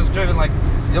only just driven like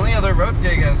the only other road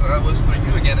gig was through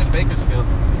you again in Bakersfield.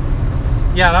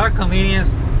 Yeah, a lot of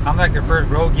comedians. I'm like their first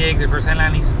road gig, their first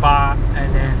headlining spot,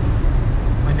 and then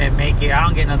when they make it, I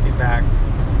don't get nothing back.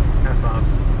 That's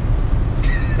awesome.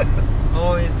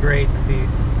 Always great to see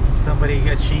somebody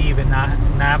achieve and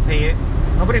not pay it.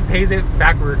 Nobody pays it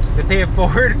backwards. They pay it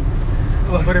forward.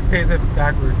 Nobody pays it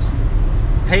backwards.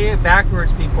 Pay it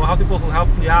backwards, people. Help people who help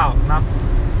you out.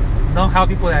 Don't help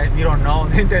people that you don't know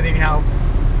that didn't help.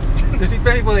 There's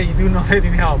people that you do know that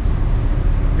didn't help.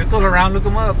 They're still around. Look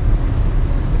them up.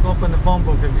 Look them up in the phone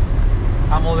book.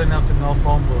 I'm old enough to know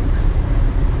phone books.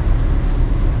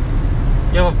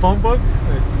 You have a phone book?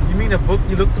 You mean a book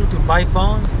you look through to buy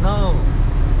phones? No,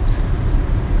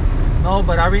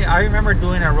 but I remember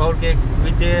doing a road gig.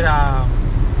 We did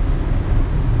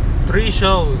 3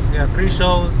 shows. Yeah, 3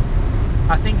 shows.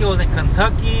 I think it was in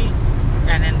Kentucky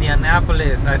and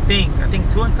Indianapolis. I think 2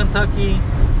 in Kentucky.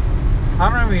 I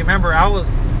don't even remember. I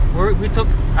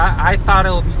thought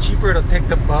it would be cheaper to take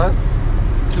the bus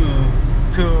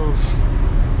to.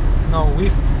 No, we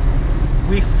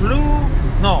flew.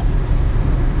 No.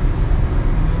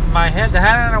 The head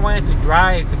and I wanted to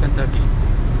drive to Kentucky.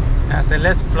 And I said,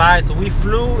 let's fly. So we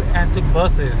flew and took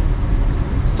buses.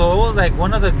 So it was like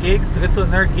one of the gigs to get to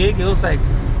another gig. It was like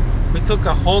we took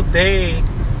a whole day.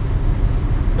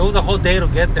 It was a whole day to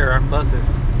get there on buses.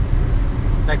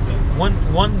 Like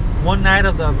one night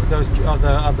of the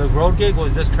road gig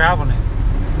was just traveling.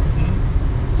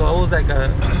 Mm-hmm. So it was like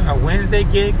a Wednesday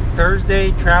gig,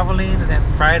 Thursday traveling, and then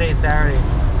Friday, Saturday.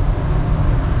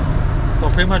 So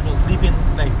pretty much was sleeping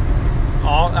like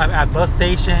all at bus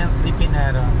stations, sleeping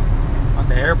at on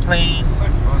the airplane. It's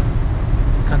like fun.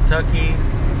 Kentucky.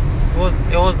 It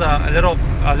was a little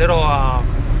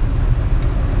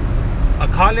a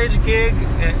college gig,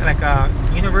 like a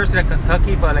university of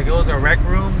Kentucky, but like it was a rec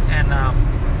room, and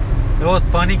it was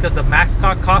funny because the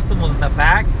mascot costume was in the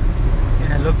back,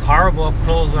 and it looked horrible up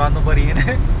close without nobody in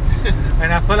it.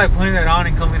 And I felt like putting it on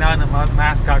and coming out in the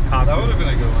mascot costume. That would have been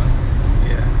a good one.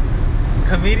 Yeah.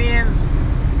 Comedians,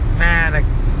 man, like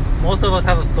most of us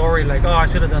have a story like, oh, I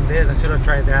should have done this, I should have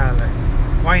tried that. Like,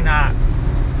 why not?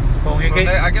 But when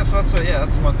I guess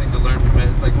that's one thing to learn from it.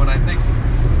 It's like when I think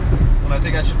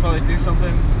I should probably do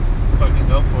something, fucking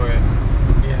go for it.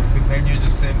 Yeah. Because then you're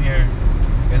just sitting here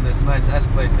in this nice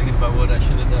Escalade thinking about what I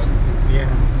should have done. Yeah.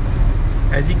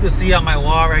 As you can see on my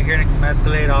wall right here next to my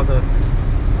Escalade, all the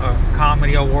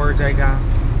comedy awards I got.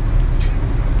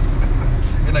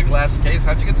 In a glass case?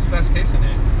 How'd you get this glass case in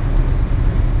here?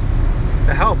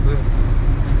 The help. The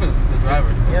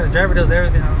driver. Yeah, the driver does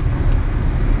everything.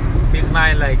 He's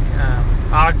my like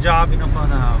odd job, from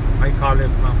what you call it,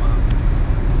 from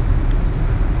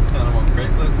I don't know,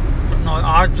 Craigslist? no,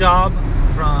 odd job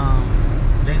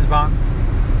from James Bond.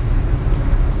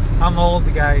 I'm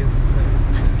old, guys.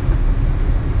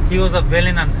 He was a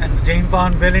villain, and James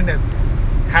Bond villain that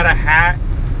had a hat.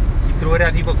 He threw it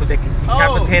at people because they could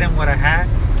decapitate him with a hat.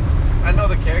 I know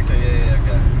the character. Yeah,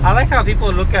 okay. I like how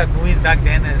people look at movies back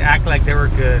then and act like they were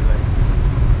good.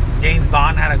 Like James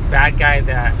Bond had a bad guy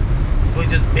that was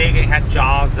just big and had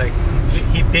jaws. Like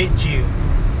he bit you,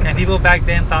 and people back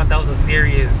then thought that was a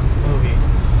serious movie.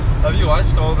 Have you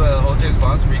watched all the old James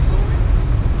Bonds recently?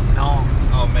 No.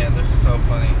 Oh man, they're so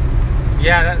funny.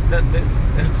 Yeah,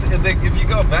 if you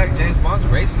go back, James Bond's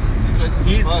racist. He's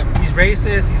racist as fuck. He's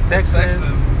racist. He's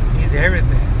sexist. He's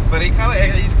everything. But he's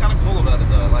kind of cool about it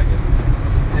though. I like it.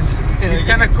 He's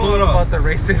kind of cool about the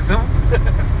racism.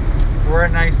 Wear a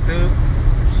nice suit.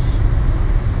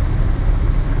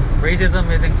 Racism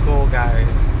isn't cool,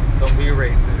 guys. Don't be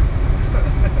racist.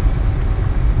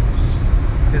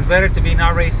 It's better to be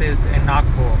not racist and not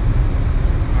cool.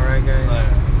 Alright, guys?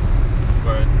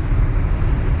 Right.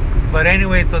 But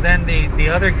anyway, so then the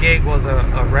other gig was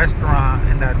a restaurant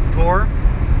in that tour.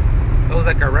 It was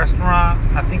like a restaurant.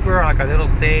 I think we were on like a little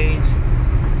stage.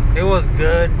 It was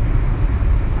good.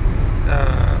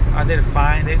 I did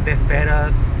fine. They fed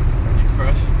us. You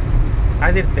crushed?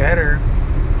 I did better.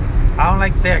 I don't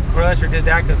like to say I crushed or did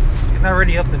that because it's not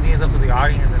really up to me. It's up to the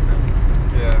audience and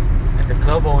the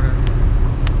club owner.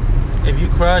 If you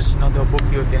crush, they'll book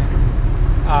you again.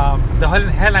 The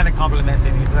headliner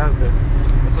complimented me, so that was good.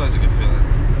 That's always a good feeling.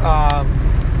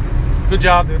 Good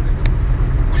job, dude.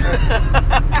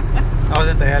 I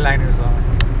wasn't the headliner, so.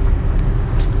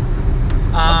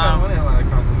 I found one headliner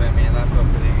compliment me, and that felt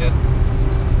pretty good.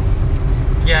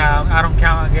 Yeah, I don't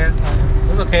count, I guess.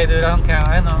 It's okay, dude. I don't count.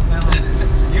 I know.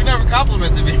 You've never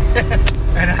complimented me.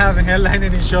 And I haven't headlined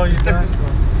any show you've done, so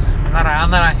I'm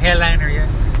not a headliner yet.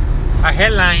 A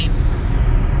headline,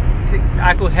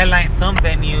 I could headline some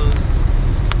venues,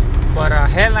 but a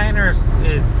headliner is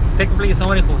technically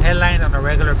somebody who headlines on a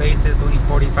regular basis, doing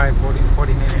 40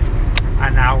 minutes,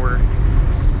 an hour.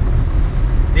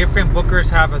 Different bookers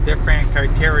have a different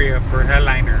criteria for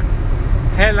headliner.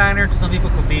 Headliner to some people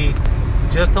could be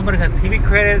just somebody who has TV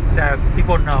credits that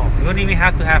people know. You don't even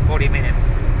have to have 40 minutes.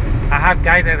 I have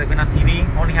guys that have been on TV,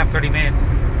 only have 30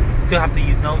 minutes, still have to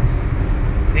use notes.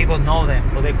 People know them,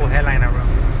 so they go headline a room.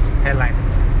 Headliner.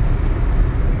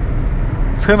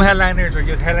 Some headliners are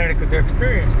just headliners because they're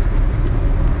experienced.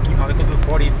 They could do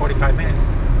 40, 45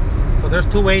 minutes. So there's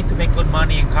two ways to make good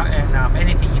money in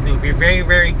anything you do. Be very,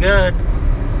 very good,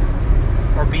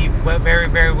 or be very,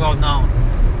 very well known.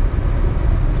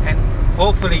 And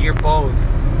hopefully you're both.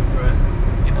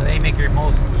 Right. They make your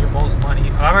most money.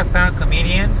 A lot of stand-up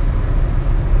comedians,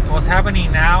 what's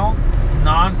happening now,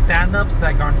 non-stand-ups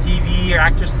like on TV or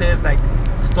actresses like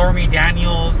Stormy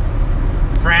Daniels,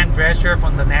 Fran Drescher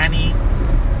from The Nanny,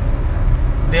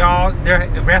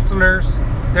 they're wrestlers.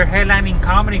 They're headlining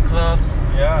comedy clubs.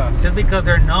 Yeah. Just because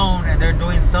they're known and they're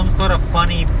doing some sort of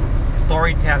funny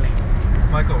storytelling.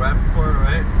 Michael Rappaport,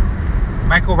 right?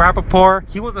 Michael Rappaport,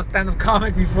 he was a stand-up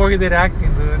comic before he did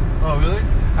acting, dude. Oh, really?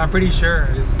 I'm pretty sure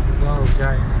he's one of those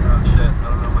guys. Oh, shit. I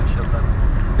don't know much shit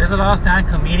then. There's a lot of stand-up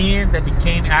comedians that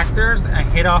became actors and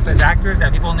hit off as actors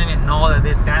that people don't even know that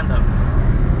they stand-up.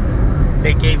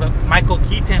 They gave up. Michael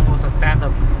Keaton was a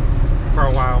stand-up for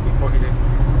a while before he did.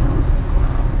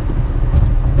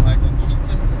 Michael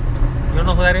Keaton? You don't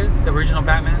know who that is? The original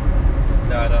Batman?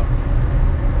 No, I don't.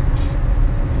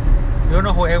 You don't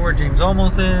know who Edward James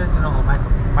Olmos is. You know who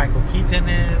Michael Keaton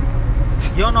is.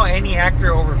 You don't know any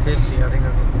actor over 50. I think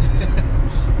that's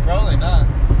what. Probably not.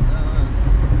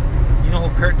 You know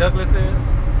who Kirk Douglas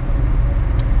is?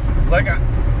 Like,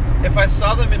 if I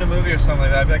saw them in a movie or something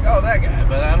like that, I'd be like, oh, that guy,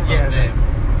 but I don't know the name.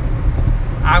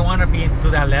 I want to be to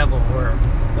that level where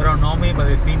they don't know me, but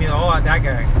they see me, oh, that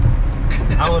guy.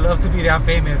 I would love to be that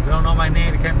famous. They don't know my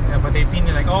name, but they see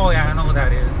me like, oh, yeah, I know who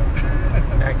that is.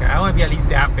 That guy. I want to be at least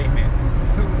that famous.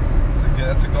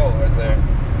 That's a goal right there.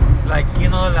 Like, you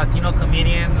know, Latino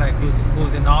comedian, like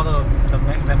who's in all the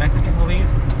Mexican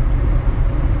movies.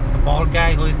 The bald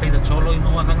guy who always plays a cholo. You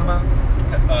know what I'm talking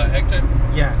about? Hector.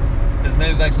 Yeah. His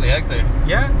name's actually Hector.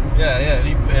 Yeah. Yeah.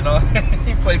 He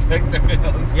plays Hector.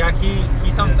 Yeah.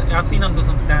 I've seen him do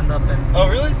some stand up and. Oh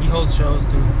really? He holds shows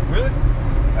too. Really?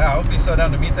 I hope he's so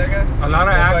down to meet that guy. A lot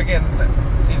of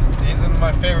he's in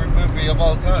my favorite movie of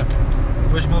all time.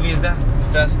 Which movie is that?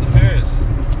 Fast and the Furious.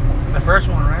 The first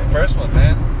one, right? First one,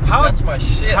 man. That's my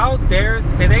shit. How did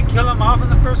they kill him off in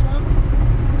the first one?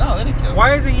 No, they didn't kill him.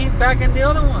 Why isn't he back in the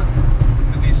other ones?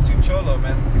 Because he's too cholo,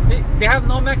 man. They have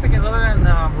no Mexicans other than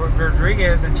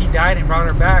Rodriguez, and she died and brought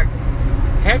her back.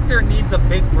 Hector needs a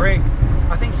big break.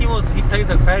 I think he plays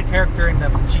a side character in the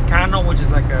Chicano, which is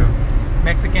like a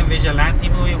Mexican vigilante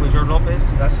movie with George Lopez.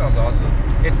 That sounds awesome.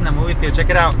 It's in the movie theater. Check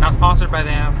it out. Not sponsored by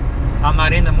them. I'm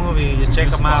not in the movie. Just check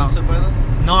them out. Sponsored by them?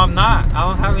 No, I'm not. I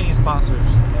don't have any sponsors.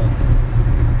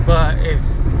 Oh. But if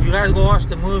you guys go watch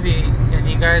the movie and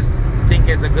you guys think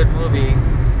it's a good movie,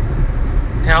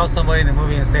 tell somebody in the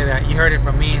movie and say that you heard it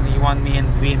from me and you want me to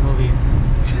be in movies.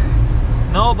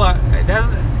 No, but it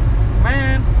doesn't.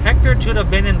 Man, Hector should have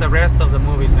been in the rest of the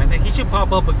movies, man. He should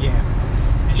pop up again.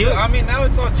 Now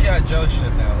it's all G.I. Joe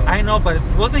shit now, though. I know, but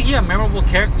wasn't he a memorable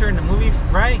character in the movie,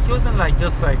 right? He wasn't like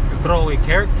just like a throwaway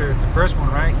character in the first one,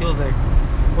 right? He was like,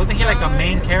 wasn't he like a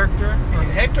main character?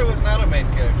 Hector was not a main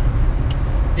character.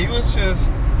 He was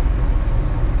just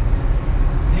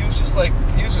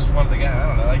one of the guys. I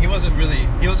don't know. Like, he wasn't really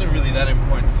that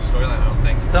important to the storyline, I don't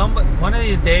think. One of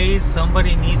these days,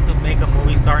 somebody needs to make a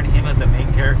movie starring him as the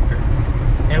main character.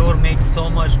 It would make so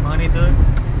much money, dude,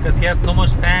 because he has so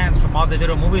much fans from all the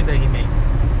little movies that he makes.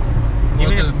 What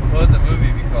would the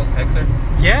movie be called? Hector?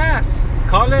 Yes,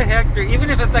 call it Hector. Even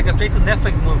if it's like a straight to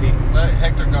Netflix movie.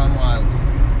 Hector Gone Wild.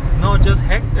 No, just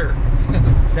Hector.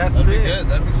 That's That'd it. Be good.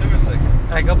 That'd be super sick.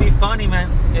 Like, it'll be funny, man,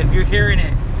 if you're hearing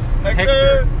it.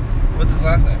 Hector. What's his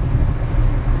last name?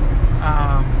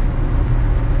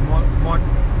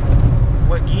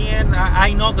 What Ian?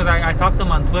 I know because I talked to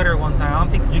him on Twitter one time. I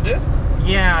don't think you did.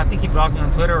 Yeah, I think he blocked me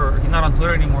on Twitter, or he's not on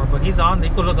Twitter anymore. But he's on.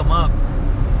 You could look him up.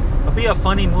 It'll be a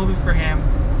funny movie for him.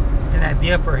 An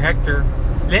idea for Hector.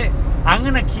 I'm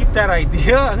gonna keep that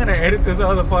idea. I'm gonna edit this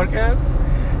out of the podcast,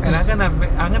 and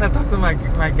I'm gonna talk to my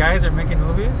guys who are making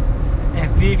movies and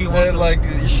see if he wants.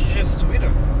 You should just tweet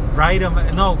him. Write him.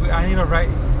 No, I need to write.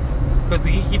 Because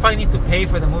he probably needs to pay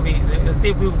for the movie. Let's see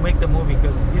if we will make the movie,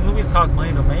 because these movies cost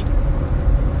money to make.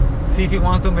 See if he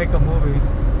wants to make a movie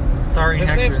starring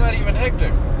Hector. His name's not even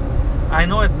Hector. I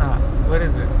know it's not. What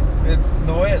is it? It's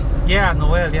Noel. Yeah,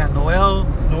 Noel. Yeah, Noel.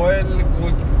 Noel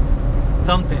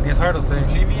Something. It's hard to say.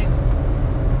 Olivier?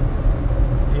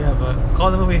 Yeah, but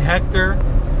call the movie Hector.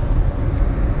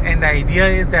 And the idea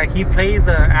is that he plays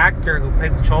an actor who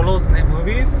plays cholos in the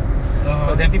movies.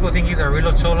 But then people think he's a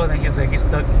real cholo. Then he's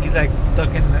stuck in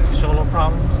the cholo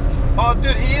problems. Oh,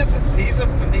 dude, he's in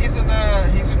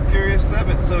Furious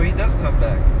 7, so he does come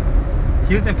back.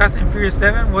 He was in Fast and Furious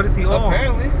 7. What is he? Oh,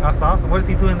 apparently. That's awesome. What does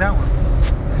he do in that one?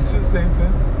 It's the same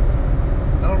thing.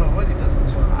 I don't know what he does in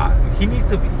this one. He needs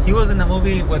to be. He was in the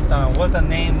movie with what's the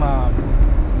name?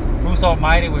 Bruce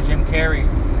Almighty with Jim Carrey.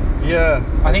 Yeah.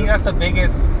 I think that's the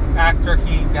biggest actor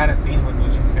he had a scene with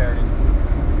was Jim Carrey.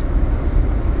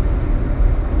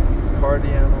 Party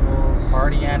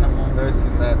Animals. Never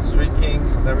seen that. Street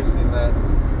Kings. Never seen that.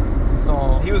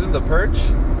 So he was in The Purge.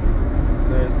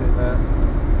 Never seen that.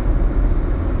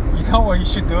 You know what you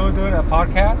should do? A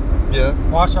podcast. Yeah.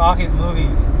 Watch all his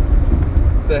movies.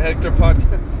 The Hector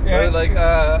podcast. Yeah.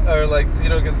 Or like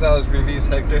Tito Gonzalez reviews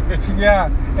Hector. Yeah.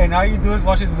 And all you do is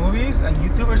watch his movies on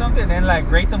YouTube or something, and then like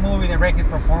rate the movie, then rate his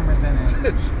performance in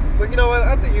it. It's like, you know what?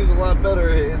 I think he was a lot better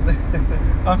in.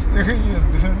 I'm serious,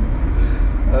 dude.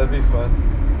 That'd be fun.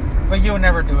 But you'll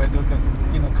never do it, dude, because,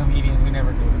 comedians, we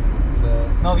never do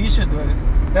it. No, you should do it.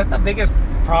 That's the biggest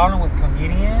problem with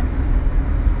comedians.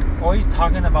 Always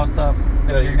talking about stuff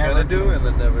that you're never do and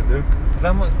then never do.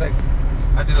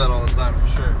 I do that all the time, for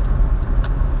sure.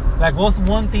 Like, what's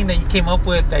one thing that you came up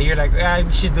with that you're like,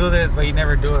 we should do this, but you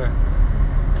never do it?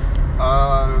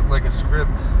 Like a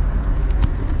script.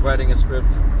 Writing a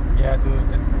script. Yeah,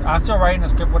 dude. I'm still writing a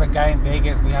script with a guy in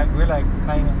Vegas. We're like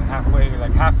not even halfway,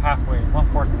 like halfway,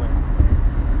 1/4 way.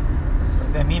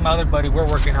 Then me and my other buddy, we're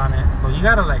working on it. So you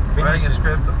gotta like finish Writing a it.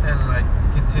 script and like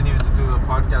continuing to do a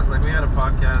podcast. Like we had a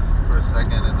podcast for a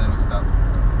second and then we stopped.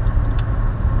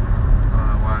 I don't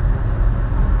know why.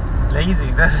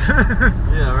 Lazy. That's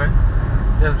Yeah, right.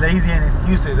 just lazy and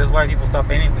excuses. That's why people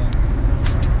stop anything.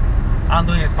 I'm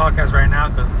doing this podcast right now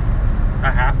because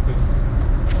I have to.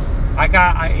 I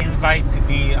got an invite to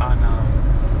be on.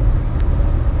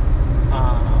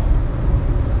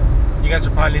 You guys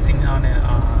are probably listening on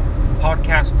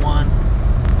Podcast One,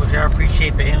 which I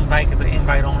appreciate the invite because it's an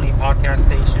invite only podcast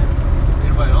station.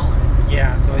 Invite only.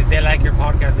 Yeah, so if they like your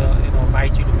podcast, it'll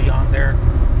invite you to be on there.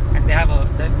 And they have the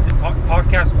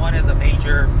Podcast One is a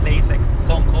major place like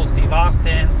Stone Cold Steve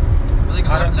Austin. Really?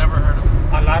 Because I've never heard of it.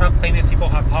 A lot of famous people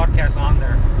have podcasts on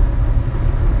there.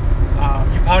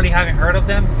 You probably haven't heard of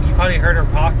them. You probably heard their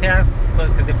podcast, but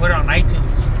because they put it on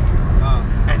iTunes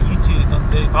and YouTube.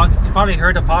 You probably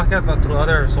heard the podcast, but through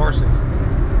other sources.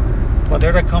 But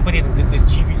they're the company that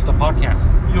distributes the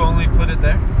podcast. You only put it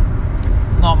there?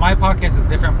 No, my podcast is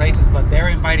different places, but they're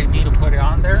invited me to put it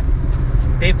on there.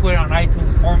 They put it on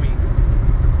iTunes for me.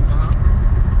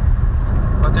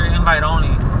 But they're invite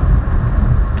only.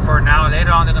 For now,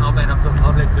 later on they're gonna open it up to the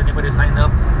public to anybody to sign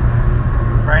up.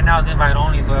 Right now it's invite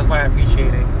only, so that's why I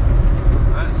appreciate it.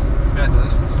 Nice.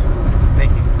 Congratulations.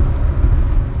 Thank you.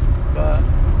 But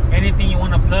anything you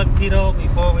want to plug, Tito,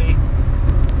 before we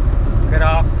get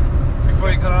off?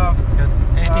 Before you cut off,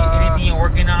 Anything you're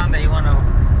working on that you want to,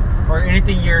 or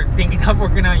anything you're thinking of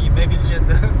working on, maybe you should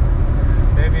do.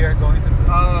 Maybe you're going to do.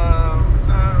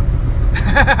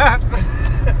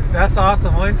 That's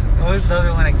awesome. Always love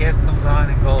it when a guest comes on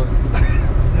and goes,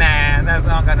 nah, I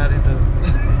don't got nothing to.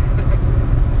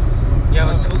 You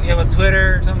have a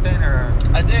Twitter or something, or?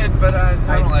 I did, but I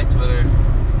don't like Twitter. I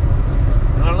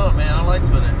don't know, man. I don't like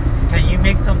Twitter. Can you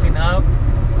make something up?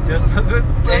 Just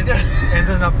ends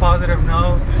on a positive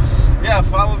note. Yeah,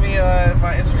 follow me on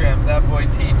my Instagram, That Boy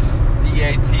Teets,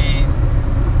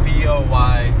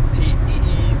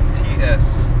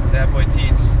 DATBOYTEETS, That Boy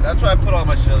Teets. That's where I put all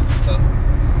my shows and stuff.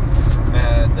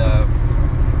 And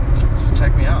just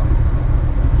check me out.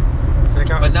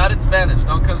 But not in Spanish.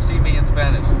 Don't come see me in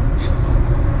Spanish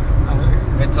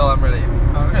until I'm ready.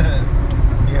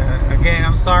 Yeah. Again,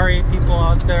 I'm sorry, people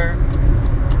out there.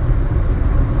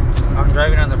 I'm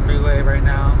driving on the freeway right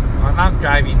now. I'm not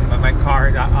driving, but my car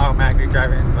is automatically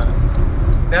driving. But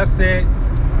that's it.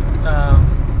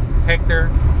 Hector,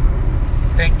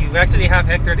 thank you. We actually have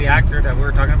Hector, the actor that we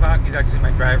were talking about. He's actually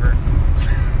my driver.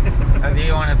 I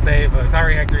didn't want to say, but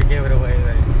sorry, Hector, you gave it away.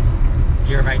 Like,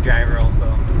 you're my driver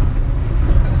also.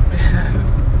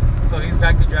 So he's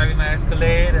back to driving my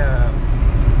Escalade.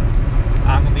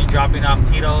 I'm gonna be dropping off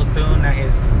Tito soon at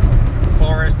his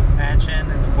forest mansion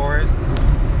in the forest.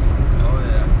 Oh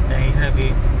yeah. And he's gonna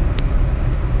be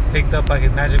picked up by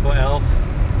his magical elf.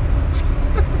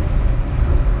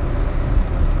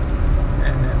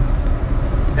 And then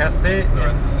that's it. The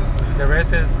rest is history. The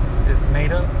rest is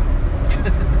made up.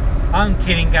 I'm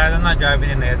kidding, guys. I'm not driving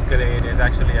in the Escalade. It's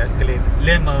actually an Escalade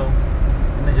limo,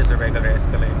 and then just a regular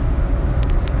Escalade.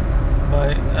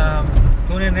 But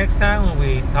tune in next time when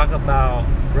we talk about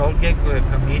road gigs with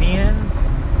comedians,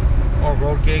 or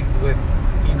road gigs with,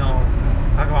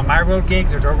 talk about my road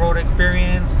gigs or their road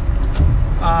experience.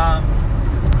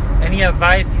 Any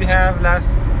advice you have, Lynn,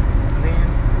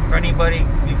 for anybody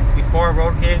before a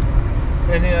road gig?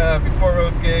 Before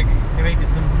road gig, Maybe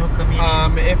to new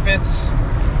comedians.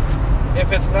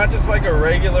 If it's not just like a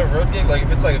regular road gig, like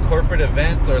if it's like a corporate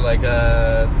event or like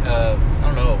a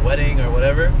wedding or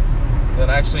whatever, then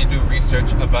actually do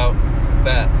research about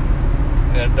that,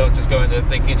 and don't just go into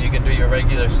thinking you can do your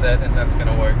regular set and that's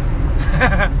gonna work.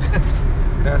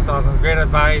 That's awesome. Great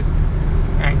advice.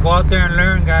 And go out there and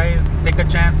learn, guys. Take a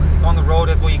chance on the road.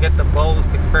 That's where you get the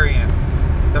most experience.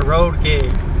 The road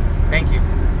gig.